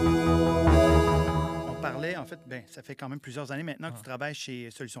 On parlait, en fait, ça fait quand même plusieurs années maintenant que tu travailles chez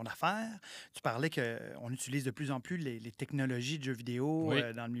Solutions d'affaires. Tu parlais qu'on utilise de plus en plus les technologies de jeux vidéo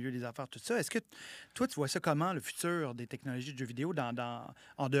dans le milieu des affaires, tout ça. Est-ce que toi, tu vois ça comment, le futur des technologies de jeux vidéo en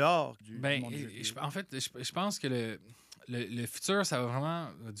dehors du monde du jeu vidéo? En fait, je pense que le futur, ça va vraiment,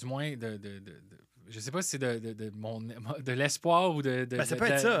 du moins, je sais pas si c'est de l'espoir ou de ça peut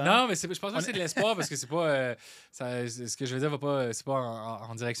être ça. Hein? Non, mais je pense pas que c'est de l'espoir parce que c'est pas. Ce que je veux dire, c'est pas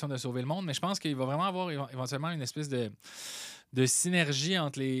en direction de sauver le monde, mais je pense qu'il va vraiment avoir éventuellement une espèce de synergie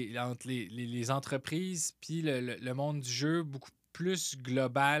entre les entreprises puis le monde du jeu beaucoup plus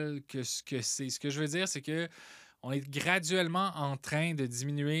global que ce que c'est. Ce que je veux dire, c'est que on est graduellement en train de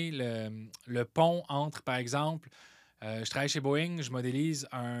diminuer le pont entre, par exemple, je travaille chez Boeing, je modélise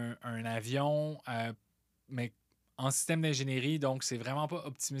un avion, mais en système d'ingénierie, donc c'est vraiment pas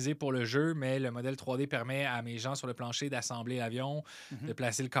optimisé pour le jeu, mais le modèle 3D permet à mes gens sur le plancher d'assembler l'avion, de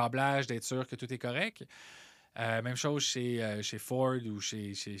placer le câblage, d'être sûr que tout est correct. Même chose chez Ford ou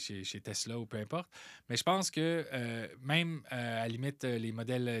chez Tesla ou peu importe. Mais je pense que même à la limite, les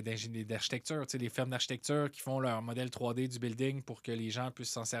modèles d'architecture, les firmes d'architecture qui font leur modèle 3D du building pour que les gens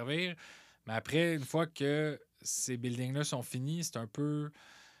puissent s'en servir. Mais après, une fois que ces buildings-là sont finis, c'est un peu...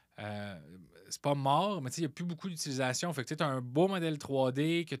 c'est pas mort, mais il n'y a plus beaucoup d'utilisation. Fait que tu as un beau modèle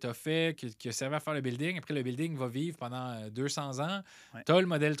 3D que tu as fait, qui a servi à faire le building. Après, le building va vivre pendant 200 ans. Ouais. Tu as le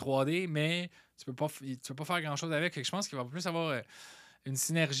modèle 3D, mais tu peux pas faire grand-chose avec. Fait que je pense qu'il va plus avoir une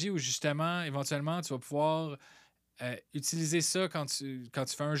synergie où, justement, éventuellement, tu vas pouvoir utiliser ça quand tu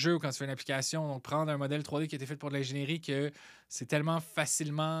fais un jeu ou quand tu fais une application. Donc, prendre un modèle 3D qui a été fait pour de l'ingénierie que c'est tellement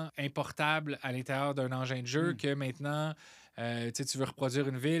facilement importable à l'intérieur d'un engin de jeu que maintenant... tu veux reproduire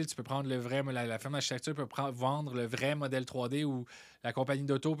une ville, tu peux prendre le vrai, la firme d'architecture peut vendre le vrai modèle 3D où la compagnie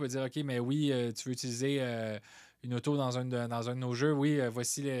d'auto peut dire OK, mais oui, tu veux utiliser une auto dans un de nos jeux. Oui,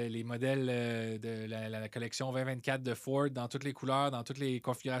 voici les modèles de la collection 2024 de Ford dans toutes les couleurs, dans toutes les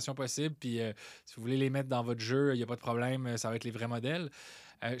configurations possibles. Puis si vous voulez les mettre dans votre jeu, il n'y a pas de problème, ça va être les vrais modèles.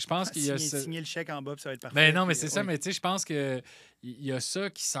 Je pense qu'il y a signer le chèque en bas, puis ça va être parfait. Ben non, mais c'est ça, mais tu sais, je pense qu'il y a ça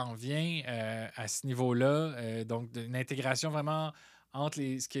qui s'en vient à ce niveau-là. Donc, une intégration vraiment entre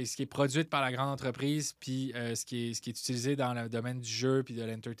ce qui est produit par la grande entreprise puis ce qui est utilisé dans le domaine du jeu puis de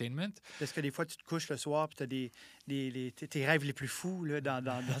l'entertainment. Est-ce que des fois, tu te couches le soir puis tu as tes rêves les plus fous là,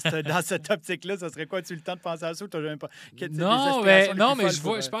 dans cette optique-là? Ça serait quoi? Tu as eu le temps de penser à ça ou tu n'as même pas? Non, mais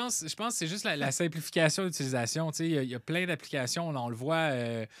je pense que c'est juste la simplification d'utilisation. Il y a plein d'applications, on le voit...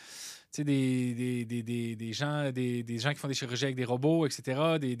 des gens qui font des chirurgies avec des robots,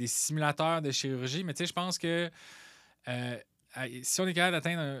 etc., des simulateurs de chirurgie. Mais je pense que si on est capable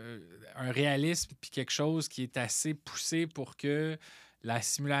d'atteindre un réalisme puis quelque chose qui est assez poussé pour que la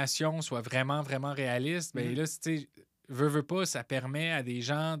simulation soit vraiment, vraiment réaliste, bien là, veut pas, ça permet à des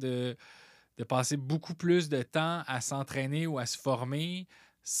gens de passer beaucoup plus de temps à s'entraîner ou à se former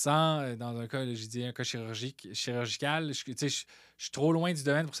sans, dans un cas, j'ai dit un cas chirurgical, je suis trop loin du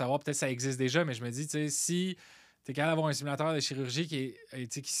domaine pour savoir, peut-être ça existe déjà, mais je me dis, si tu es capable d'avoir un simulateur de chirurgie qui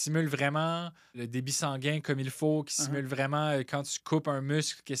simule vraiment le débit sanguin comme il faut, qui simule vraiment quand tu coupes un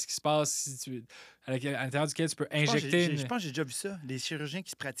muscle, qu'est-ce qui se passe à l'intérieur duquel tu peux injecter... Je pense que j'ai déjà vu ça, des chirurgiens qui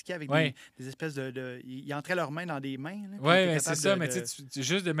se pratiquaient avec des espèces de... Ils entraient leurs mains dans des mains. Oui, c'est ça, mais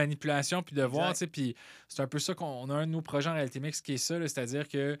juste de manipulation puis de voir, puis c'est un peu ça qu'on a un de nos projets en réalité mixte qui est ça, c'est-à-dire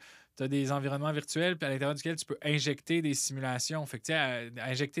que tu as des environnements virtuels puis à l'intérieur duquel tu peux injecter des simulations, fait que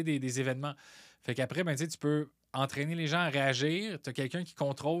injecter des événements. Fait qu'après, tu peux entraîner les gens à réagir. Tu as quelqu'un qui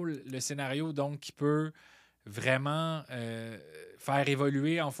contrôle le scénario, donc qui peut vraiment faire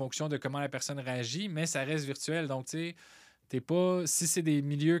évoluer en fonction de comment la personne réagit, mais ça reste virtuel. Donc, t'es pas... Si c'est des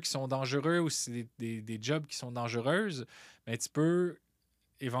milieux qui sont dangereux ou si c'est des jobs qui sont dangereuses, mais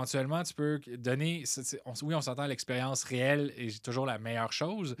éventuellement, tu peux donner... Oui, on s'entend, l'expérience réelle est toujours la meilleure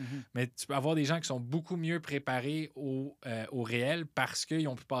chose, mais tu peux avoir des gens qui sont beaucoup mieux préparés au réel parce qu'ils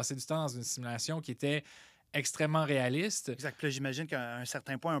ont pu passer du temps dans une simulation qui était extrêmement réaliste. Exact. Puis là, j'imagine qu'à un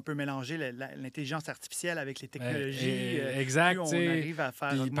certain point, on peut mélanger l'intelligence artificielle avec les technologies. Exact. On arrive à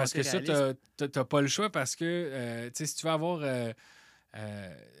faire parce que ça, tu n'as pas le choix parce que si tu veux avoir...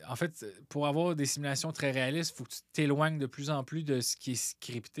 en fait, pour avoir des simulations très réalistes, il faut que tu t'éloignes de plus en plus de ce qui est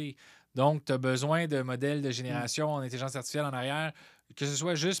scripté. Donc, tu as besoin de modèles de génération en intelligence artificielle en arrière, que ce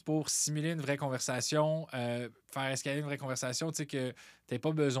soit juste pour simuler une vraie conversation, faire escalader une vraie conversation, tu sais, que tu n'as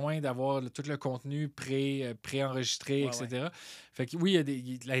pas besoin d'avoir tout le contenu pré-enregistré, etc. Fait que oui,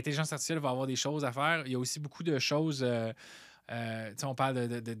 l'intelligence artificielle va avoir des choses à faire. Il y a aussi beaucoup de choses... on parle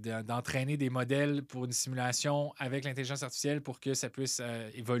d'entraîner des modèles pour une simulation avec l'intelligence artificielle pour que ça puisse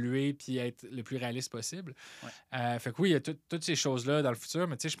évoluer puis être le plus réaliste possible. Fait que oui, il y a toutes ces choses-là dans le futur,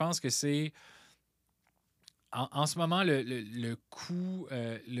 mais je pense que c'est... En ce moment, le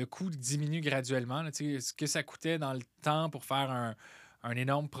coût diminue graduellement. Là, ce que ça coûtait dans le temps pour faire un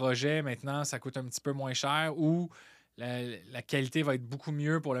énorme projet, maintenant, ça coûte un petit peu moins cher ou la qualité va être beaucoup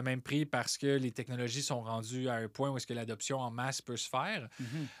mieux pour le même prix parce que les technologies sont rendues à un point où est-ce que l'adoption en masse peut se faire.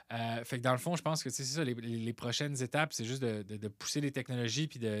 Fait que dans le fond, je pense que c'est ça, les prochaines étapes, c'est juste de pousser les technologies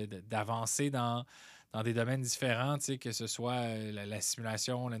puis d'avancer dans des domaines différents, que ce soit la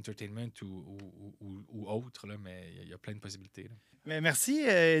simulation, l'entertainment ou autre, là, mais il y a plein de possibilités. Là. Mais merci,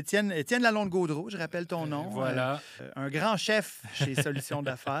 Etienne Lalonde Gaudreau, je rappelle ton nom. Voilà. Un grand chef chez Solutions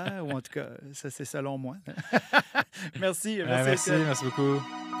d'affaires, ou en tout cas, ça c'est selon moi. Merci. Merci beaucoup.